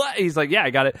like, "What?" He's like, "Yeah,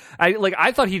 I got it."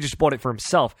 I thought he just bought it for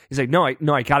himself. He's like, "No,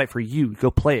 I got it for you. Go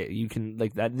play it. You can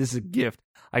like that. This is a gift.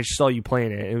 I saw you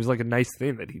playing it. It was like a nice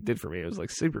thing that he did for me. It was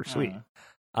like super sweet."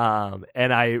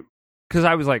 And because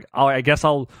I was like, "Oh, I guess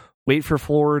I'll wait for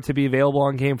 4 to be available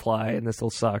on GameFly, and this will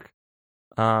suck."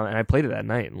 And I played it that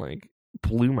night and like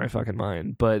blew my fucking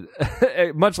mind. But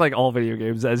much like all video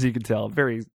games, as you can tell,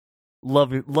 very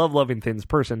loving things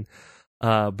person.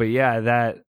 But yeah,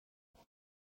 that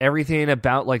everything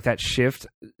about like that shift,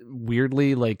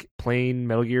 weirdly, like playing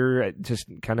Metal Gear, just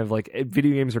kind of like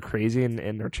video games are crazy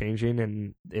and they're changing,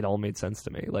 and it all made sense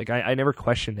to me. Like I never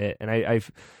questioned it, and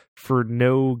I've for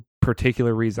no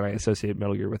particular reason I associate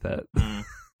Metal Gear with that.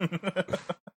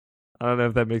 I don't know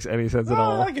if that makes any sense at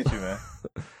all. I get you, man.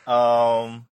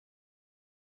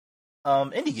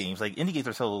 Indie games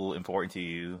are so important to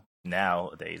you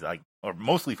nowadays, like, or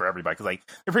mostly for everybody, because like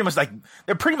they're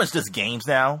pretty much just games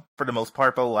now for the most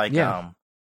part. But like, around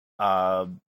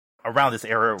this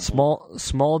era,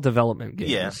 small development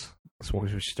games. Yeah, that's what we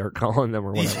should start calling them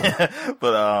or whatever. Yeah.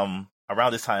 But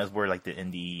around this time is where like the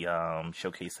indie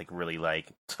showcase like really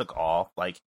like took off.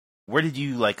 Like, where did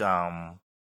you like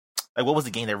what was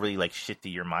the game that really like shifted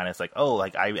your mind? It's like, oh,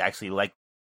 like I actually like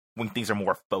when things are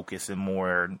more focused and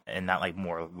not like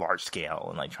more large scale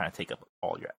and like trying to take up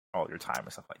all your time or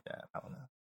stuff like that. I don't know.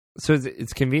 So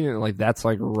it's convenient, like that's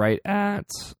like right at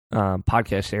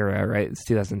podcast era, right? It's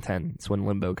 2010. It's when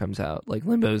Limbo comes out. Like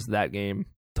Limbo's that game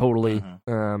totally.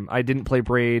 Mm-hmm. I didn't play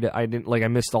Braid. I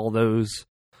missed all those.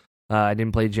 I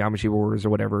didn't play Geometry Wars or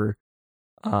whatever.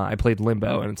 I played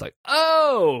Limbo, and it's like,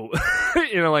 oh,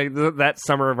 like that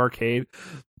summer of arcade,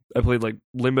 I played like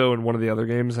Limbo and one of the other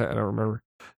games. I don't remember.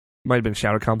 Might have been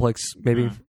Shadow Complex,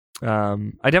 maybe. I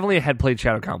definitely had played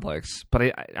Shadow Complex, but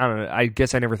I don't know. I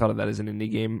guess I never thought of that as an indie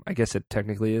game. I guess it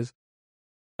technically is.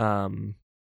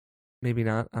 Maybe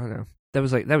not. I don't know.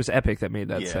 That was Epic that made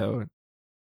that, so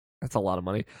that's a lot of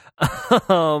money.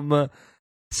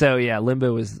 So yeah,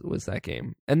 Limbo was that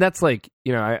game, and that's like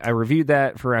I reviewed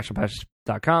that for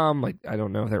RationalPatch.com. Like I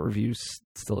don't know if that review's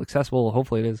still accessible.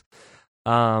 Hopefully it is.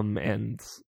 And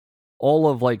all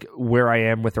of like where I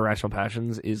am with Irrational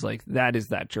Passions is like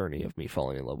that journey of me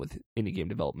falling in love with indie game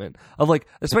development, of like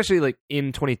especially like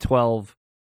in 2012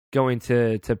 going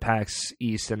to PAX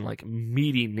East and like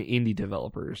meeting the indie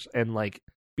developers and like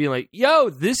being like,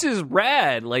 yo, this is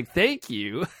rad, like thank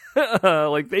you.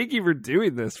 Like thank you for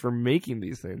doing this, for making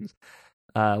these things.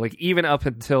 Like even up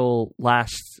until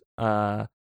last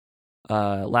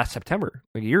September,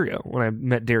 like a year ago, when I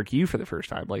met Derek Yu for the first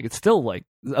time. Like it's still like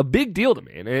a big deal to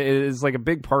me, and it is like a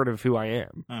big part of who I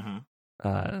am.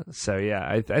 Mm-hmm. So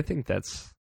yeah, I think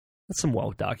that's some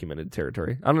well documented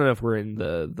territory. I don't know if we're in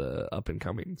the up and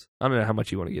comings. I don't know how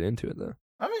much you want to get into it though.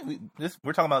 I mean,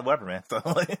 we're talking about whatever, man. So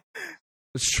like...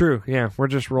 It's true. Yeah, we're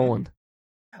just rolling.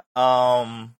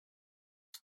 Well,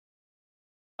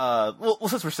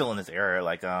 since we're still in this era,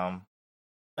 like this.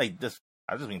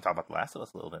 I was just going to talk about The Last of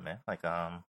Us a little bit, man. Like,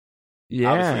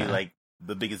 yeah, obviously, like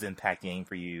the biggest impact game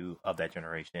for you of that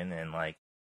generation, and like,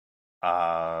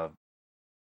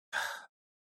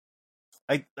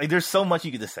 there's so much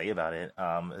you could just say about it.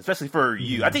 Especially for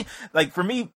you, I think, like for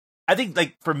me,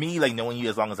 like knowing you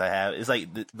as long as I have, it's like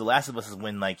the Last of Us is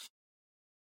when like.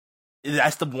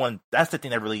 That's the thing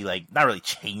that really like not really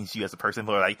changed you as a person,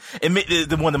 but like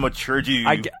the one that matured you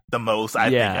the most.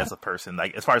 I think as a person,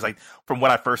 like as far as like from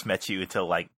when I first met you until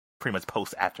like pretty much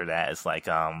post after that, it's like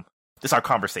just our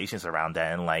conversations around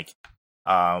that and like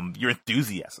your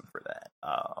enthusiasm for that,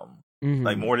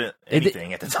 like more than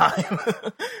anything at the time.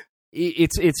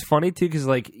 It's funny too because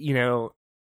like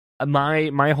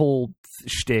my whole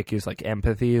shtick is like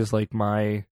empathy is like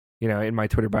my. In my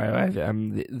Twitter bio,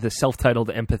 I'm the self-titled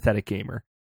empathetic gamer.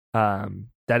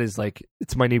 That is like,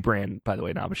 it's my new brand, by the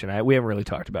way, Nabish and I. We haven't really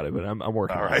talked about it, but I'm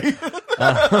working on it.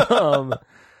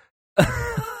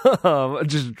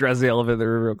 Just address the elephant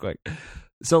there real quick.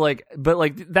 So like, but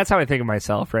like, that's how I think of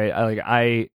myself,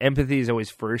 right? Empathy is always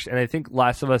first. And I think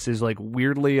Last of Us is like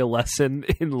weirdly a lesson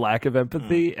in lack of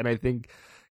empathy. And I think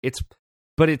it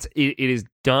is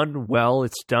done well.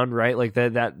 It's done right. Like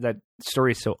that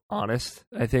story is so honest.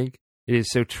 I think it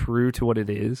is so true to what it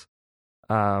is.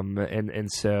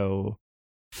 And so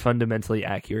fundamentally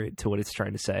accurate to what it's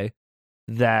trying to say,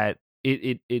 that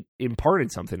it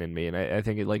imparted something in me, and I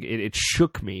think it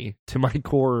shook me to my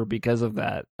core because of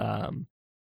that.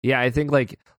 I think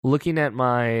like looking at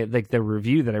my the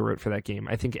review that I wrote for that game,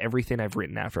 I think everything I've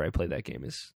written after I played that game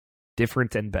is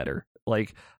different and better.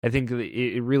 Like I think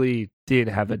it really did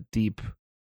have a deep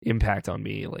impact on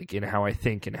me, like in how I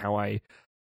think and how I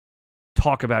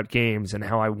talk about games and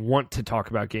how I want to talk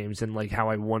about games and like how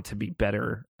I want to be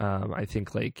better. I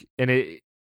think like, and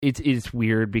it's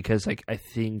weird because like I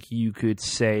think you could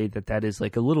say that is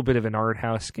like a little bit of an art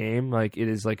house game. Like it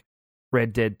is like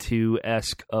Red Dead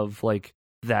 2-esque of like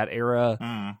that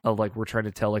era of like we're trying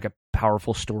to tell like a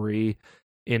powerful story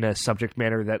in a subject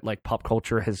matter that like pop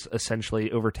culture has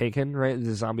essentially overtaken, right?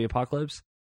 The zombie apocalypse.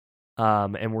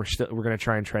 And we're going to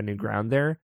try and tread new ground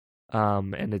there.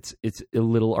 And it's a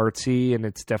little artsy, and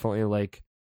it's definitely like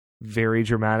very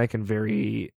dramatic and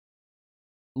very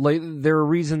like there are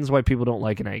reasons why people don't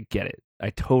like it, and I get it.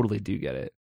 I totally do get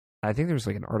it. I think there was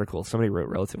like an article somebody wrote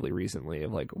relatively recently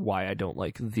of like why I don't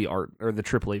like the art or the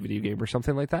AAA video game or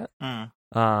something like that.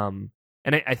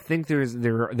 And I think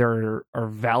there are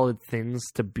valid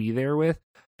things to be there with,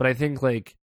 but I think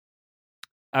like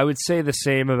I would say the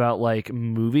same about like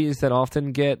movies that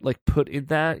often get like put in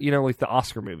that, you know, like the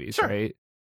Oscar movies, sure. Right?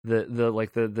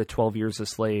 The 12 Years a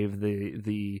Slave,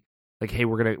 the like, hey,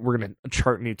 we're gonna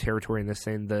chart new territory in this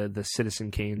thing, the Citizen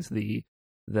Kanes,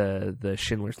 the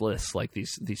Schindler's List, like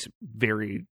these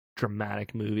very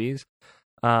dramatic movies.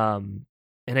 And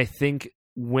I think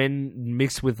when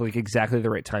mixed with like exactly the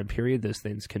right time period, those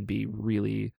things can be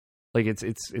really like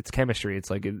it's chemistry. It's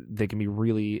like they can be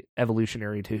really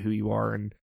evolutionary to who you are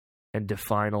and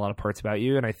define a lot of parts about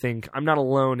you. And I think I'm not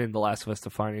alone in The Last of Us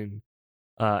defining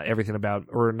everything about,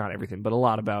 or not everything, but a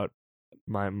lot about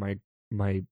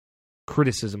my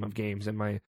criticism of games and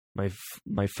my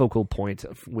focal point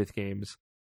with games.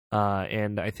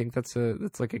 And I think that's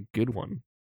like a good one.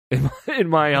 In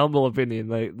my humble opinion,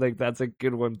 like that's a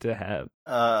good one to have.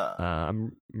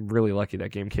 I'm really lucky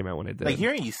that game came out when it did. Like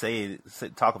hearing you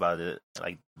talk about it,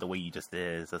 like the way you just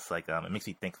did, is just like it makes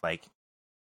me think like,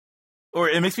 or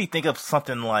it makes me think of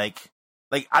something like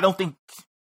I don't think,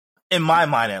 in my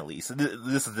mind at least,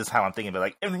 this is just how I'm thinking. But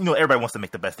like, you know, everybody wants to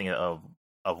make the best thing of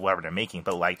whatever they're making,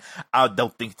 but like I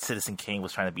don't think Citizen Kane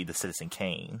was trying to be the Citizen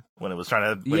Kane when it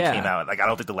came out. Like I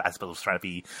don't think The Last of Us was trying to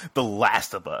be The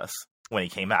Last of Us when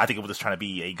it came out. I think it was just trying to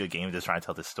be a good game, just trying to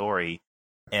tell this story.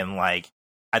 And like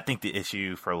I think the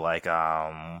issue for like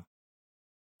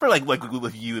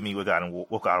with you and me with God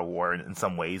of War in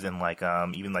some ways, and like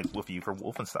even like with you for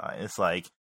Wolfenstein, it's like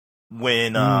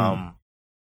when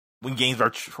games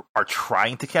are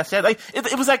trying to catch that, like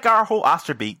it was like our whole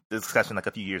Osterbait discussion like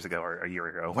a few years ago or a year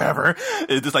ago, whatever.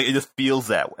 It just feels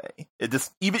that way. It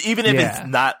just even if it's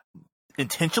not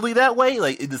intentionally that way,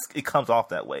 like it comes off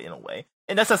that way in a way.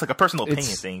 And that's just like a personal opinion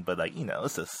thing, but like, you know,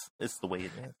 it's the way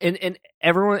it is. And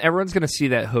everyone's gonna see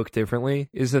that hook differently.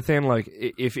 Is the thing, like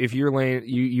if you're laying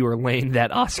you are laying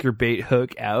that Oscar bait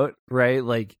hook out, right?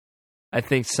 Like I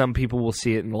think some people will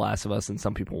see it in The Last of Us and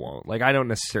some people won't. Like I don't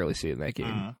necessarily see it in that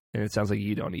game, and it sounds like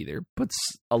you don't either. But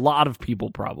a lot of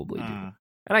people probably do, and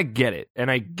I get it, and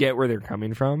I get where they're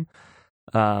coming from.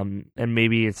 And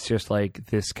maybe it's just like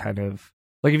this kind of.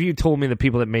 Like, if you told me the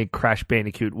people that made Crash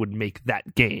Bandicoot would make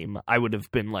that game, I would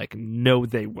have been like, no,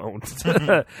 they won't.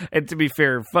 And to be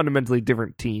fair, fundamentally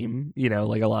different team. You know,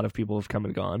 like a lot of people have come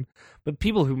and gone. But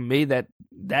people who made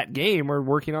that game are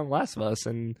working on Last of Us,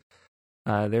 and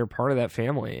they're part of that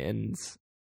family. And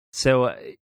so,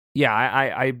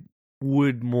 I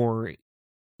would more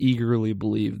eagerly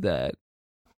believe that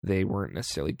they weren't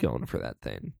necessarily going for that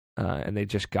thing. And they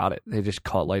just got it. They just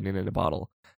caught lightning in a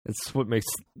bottle. It's what makes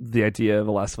the idea of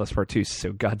The Last of Us Part 2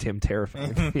 so goddamn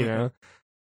terrifying, you know?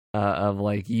 Of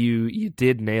like, you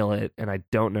did nail it, and I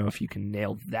don't know if you can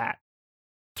nail that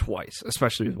twice,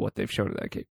 especially with what they've shown in that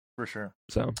game. For sure.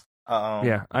 So,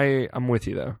 I'm with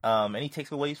you, though. Any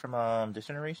takeaways from this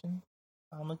generation?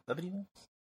 The video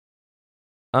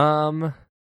games?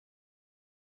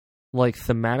 Like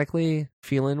thematically,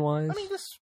 feeling-wise? I mean,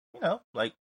 just, you know,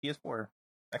 like PS4.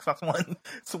 Xbox One,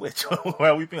 Switch. How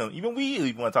are we feeling? Even we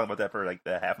even want to talk about that for like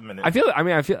the half a minute. I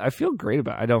feel great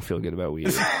about it. I don't feel good about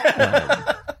Wii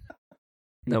U.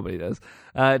 Nobody does.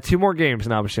 2 more games,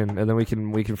 Nabishin, and then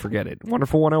we can forget it.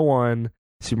 Wonderful 101,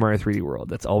 Super Mario 3D World.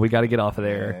 That's all we got to get off of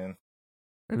there. Man.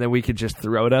 And then we could just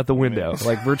throw it out the window.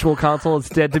 Like Virtual Console, it's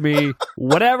dead to me.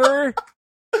 Whatever.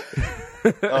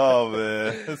 Oh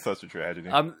man, it's such a tragedy.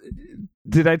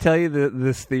 Did I tell you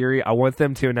this theory? I want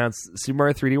them to announce Super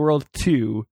Mario 3D World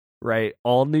 2, right?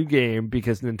 All new game,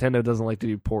 because Nintendo doesn't like to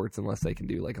do ports unless they can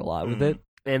do like a lot with it.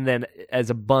 And then as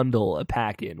a bundle, a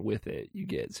pack-in with it, you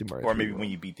get Super Mario 3D Or maybe World. when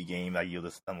you beat the game, like, you'll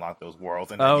just unlock those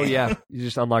worlds. Yeah. You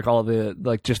just unlock all the,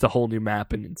 like, just a whole new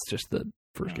map, and it's just the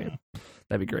first game.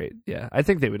 That'd be great. Yeah, I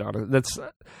think they would honor.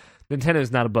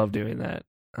 Nintendo's not above doing that.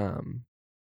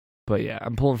 But yeah,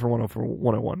 I'm pulling for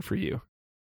 101 for you.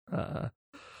 Yeah,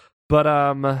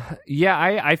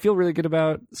 I feel really good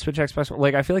about Switch, Xbox.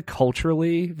 Like, I feel like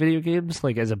culturally, video games,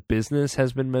 like, as a business,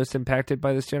 has been most impacted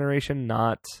by this generation,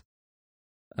 not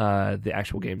the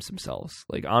actual games themselves.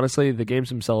 Like, honestly, the games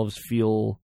themselves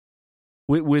feel,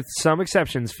 with some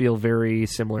exceptions, feel very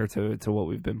similar to what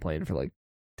we've been playing for like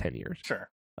 10 years. Sure.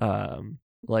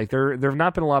 Like, there have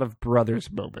not been a lot of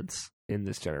brothers moments in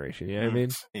this generation. You know what I mean?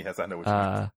 Yes, I know what you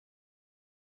mean.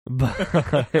 But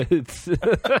I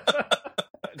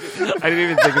didn't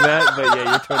even think of that, but yeah,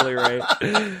 you're totally right.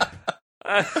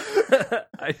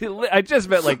 I just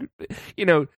meant, like, you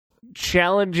know,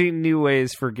 challenging new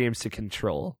ways for games to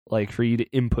control, like, for you to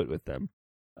input with them.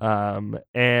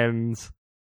 And,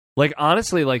 like,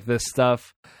 honestly, like, the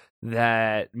stuff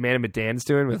that Man and Medan's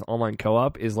doing with online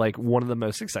co-op is, like, one of the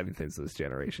most exciting things of this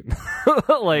generation.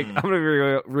 Like, I'm gonna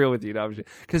be real with you, obviously,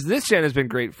 because this gen has been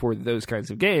great for those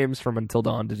kinds of games, from Until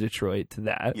Dawn to Detroit to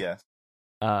that. Yes.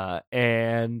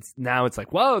 And now it's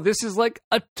like, whoa, this is like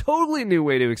a totally new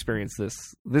way to experience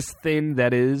this thing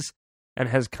that is and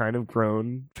has kind of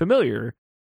grown familiar,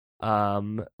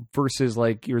 versus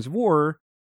like Gears of War,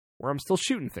 where I'm still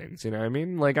shooting things. You know what I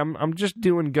mean? Like, I'm just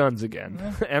doing guns again,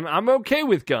 and I'm okay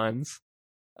with guns.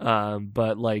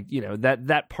 But, like, you know,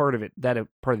 that part of it, that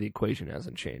part of the equation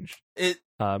hasn't changed.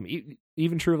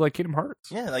 Even true of, like, Kingdom Hearts.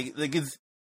 Yeah, like it's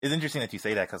interesting that you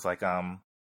say that, because like,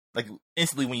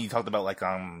 instantly when you talked about, like,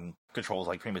 controls,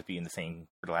 like, pretty much being the same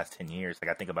for the last 10 years, like,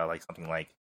 I think about, like, something like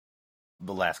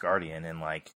The Last Guardian, and,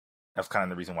 like, that's kind of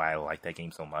the reason why I liked that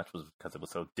game so much, was because it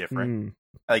was so different.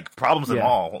 Like, problems and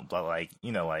all, but, like,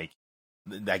 you know, like,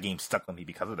 that game stuck with me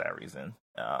because of that reason.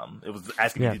 It was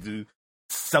asking me to do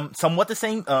somewhat the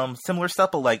same, similar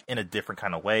stuff, but, like, in a different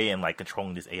kind of way, and, like,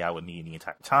 controlling this AI with me the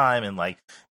entire time, and, like,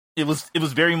 it was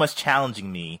very much challenging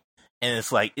me. And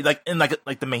it's like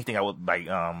the main thing I would like,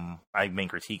 I main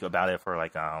critique about it for,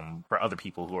 like, for other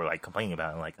people who are, like, complaining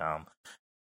about it, like,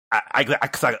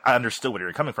 cause I understood where they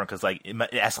were coming from, cause, like,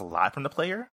 it asks a lot from the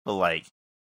player, but, like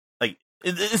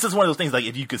it's just one of those things, like,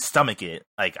 if you could stomach it,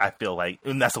 like, I feel like,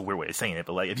 and that's a weird way of saying it,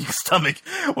 but, like, if you could stomach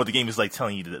what the game is, like,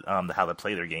 telling you to, how to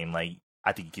play their game, like,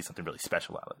 I think you get something really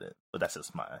special out of it. But that's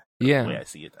just the way I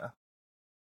see it, though.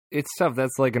 It's tough.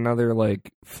 That's, like, another,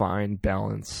 like, fine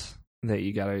balance that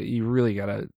you really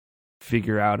gotta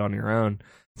figure out on your own.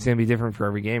 It's gonna be different for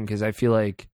every game, because I feel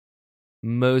like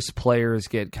most players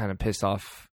get kind of pissed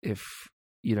off if,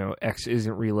 you know, X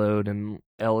isn't reload and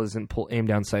L isn't aim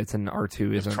down sights and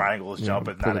R2 isn't triangle is jump,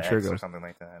 but not an X or something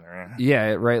like that. Right?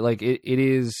 Yeah, right. Like, it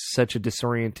is such a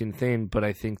disorienting thing, but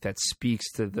I think that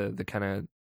speaks to the kind of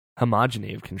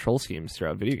homogeny of control schemes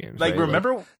throughout video games. Like, right?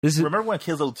 remember when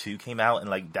Killzone 2 came out, and,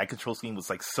 like, that control scheme was,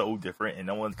 like, so different, and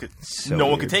no one could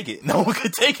take it. No one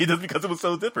could take it just because it was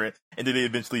so different. And then they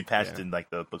eventually patched in,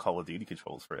 like, the Call of Duty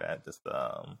controls for that, just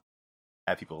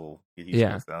have people get used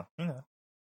to it. So, you know.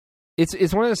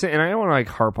 It's one of those things, and I don't want to, like,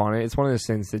 harp on it. It's one of those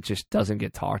things that just doesn't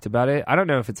get talked about it. I don't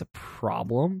know if it's a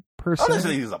problem per se. I don't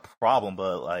necessarily think it's a problem,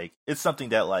 but, like, it's something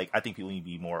that, like, I think people need to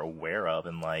be more aware of,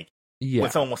 and, like,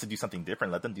 when someone wants to do something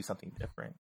different, let them do something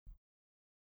different.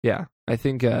 Yeah, I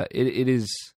think it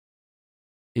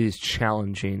is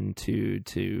challenging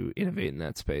to innovate in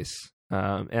that space,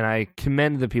 and I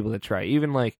commend the people that try.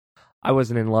 Even, like, I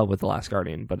wasn't in love with The Last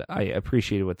Guardian, but I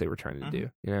appreciated what they were trying to do.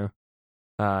 You know,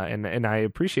 and I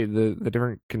appreciated the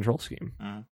different control scheme.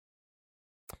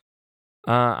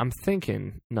 I'm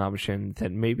thinking, Nabashin,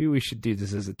 that maybe we should do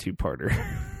this as a two-parter.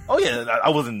 Oh yeah, I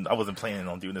wasn't planning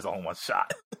on doing this all in one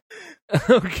shot.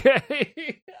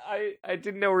 Okay, I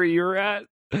didn't know where you were at,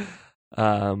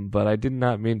 but I did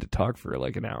not mean to talk for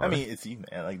like an hour. I mean, it's you,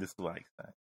 man. Like, this is what I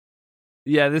expect.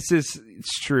 Yeah,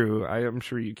 it's true. I'm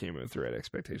sure you came with the right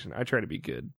expectation. I try to be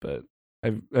good, but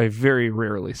I very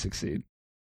rarely succeed.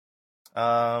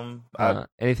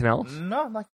 Anything else? No,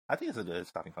 like, I think it's a good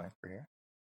stopping point for here.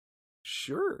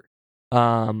 Sure.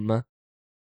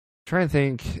 Trying to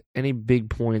think any big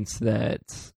points that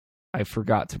I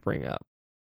forgot to bring up.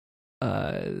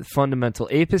 Fundamental.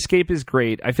 Ape Escape is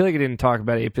great. I feel like I didn't talk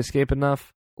about Ape Escape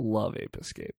enough. Love Ape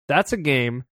Escape. That's a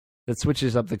game that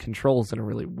switches up the controls in a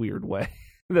really weird way.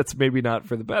 That's maybe not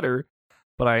for the better,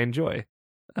 but I enjoy.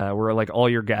 Where, like, all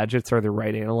your gadgets are the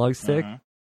right analog stick.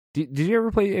 Did you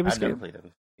ever play Ape Escape? I never played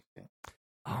Ape Escape.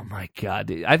 Oh my god,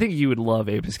 dude. I think you would love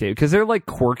Ape Escape, because they're, like,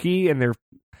 quirky, and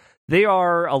they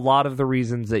are a lot of the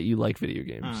reasons that you like video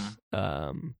games.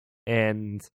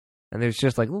 And there's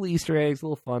just like little Easter eggs,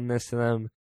 little funness to them.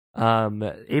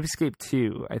 Ape Escape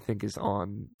 2, I think, is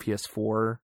on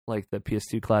PS4, like the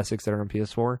PS2 classics that are on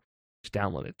PS4. Just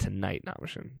download it tonight,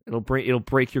 Nabishin. It'll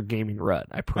break your gaming rut.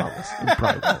 I promise. You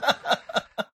probably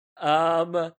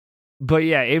won't. But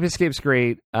yeah, Ape Escape's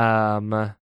great.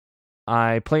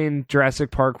 I played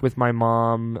Jurassic Park with my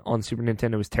mom on Super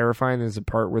Nintendo. It was terrifying. There's a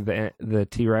part where the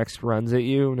T-Rex runs at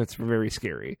you, and it's very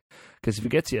scary. Because if it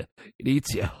gets you, it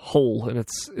eats you whole, and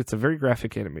it's a very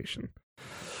graphic animation.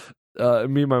 Me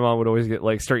and my mom would always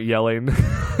start yelling.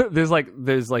 there's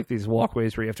these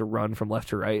walkways where you have to run from left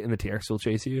to right, and the T-Rex will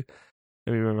chase you.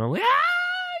 And me and my mom like,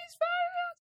 he's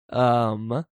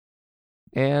fine.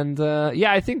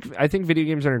 Yeah, I think video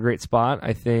games are in a great spot.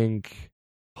 I think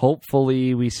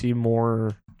hopefully we see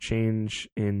more change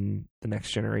in the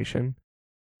next generation.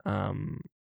 I'm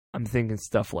thinking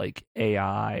stuff like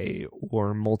AI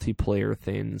or multiplayer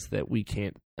things that we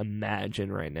can't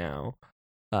imagine right now,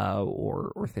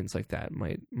 or things like that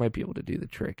might be able to do the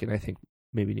trick. And I think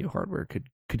maybe new hardware could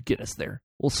get us there.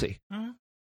 We'll see.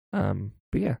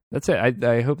 But yeah, that's it.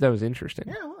 I hope that was interesting.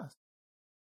 Yeah, it was.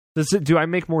 Do I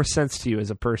make more sense to you as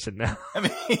a person now?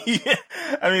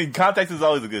 I mean, context is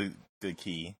always a good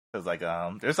key, because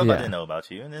there's something I didn't know about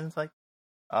you, and then it's this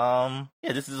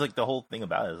is the whole thing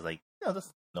about it is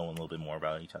just knowing a little bit more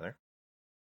about each other.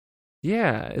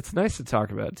 Yeah, it's nice to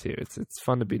talk about too. It's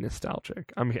fun to be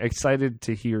nostalgic. I'm excited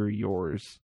to hear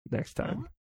yours next time.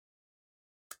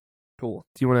 Cool.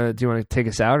 Do you want to take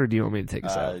us out, or do you want me to take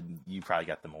us out? You probably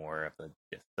got the more of the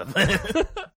stuff.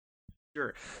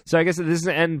 Sure. So I guess this is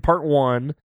the end part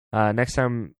 1. Next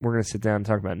time we're going to sit down and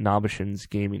talk about Nabishin's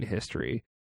gaming history.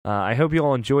 I hope you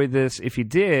all enjoyed this. If you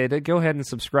did, go ahead and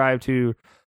subscribe to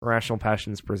Irrational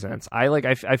Passions Presents.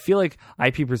 I feel like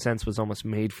IP Presents was almost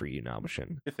made for you,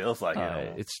 Nabishin. It feels like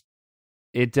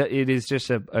it is just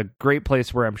a great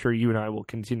place where I'm sure you and I will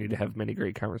continue to have many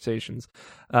great conversations.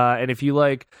 And if you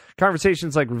like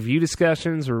conversations like review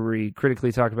discussions where we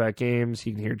critically talk about games,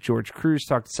 you can hear George Cruz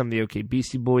talk to some of the OK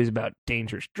Beastie Boys about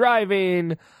dangerous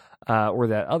driving, or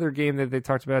that other game that they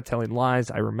talked about, Telling Lies.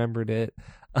 I remembered it.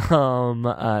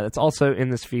 It's also in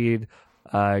this feed.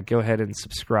 Go ahead and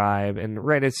subscribe and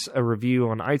write us a review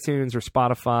on iTunes or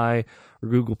Spotify or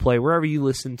Google Play, wherever you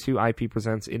listen to IP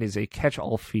Presents. It is a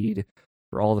catch-all feed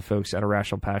for all the folks at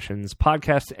Irrational Passions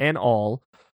podcast and all.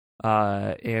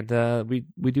 And we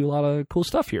do a lot of cool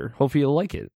stuff here. Hopefully you'll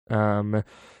like it.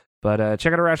 But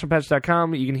check out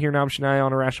irrationalpassions.com. You can hear Nabishin and I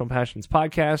on Irrational Passions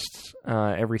podcast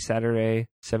every Saturday,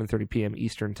 7:30 p.m.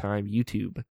 Eastern Time,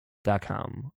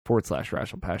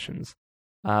 youtube.com/Irrational Passions.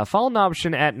 Follow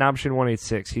Nabishin at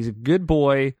Nabishin186. He's a good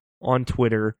boy on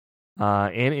Twitter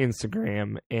and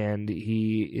Instagram, and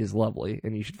he is lovely,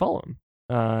 and you should follow him.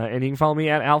 And you can follow me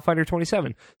at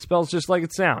Alfinder27. Spells just like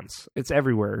it sounds. It's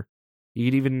everywhere. You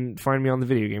could even find me on the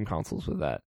video game consoles with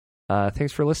that.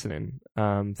 Thanks for listening.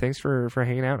 Thanks for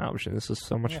hanging out, Nabishin. This was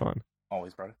so much fun.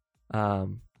 Always, brother.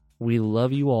 We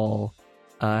love you all.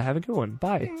 Have a good one.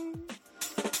 Bye.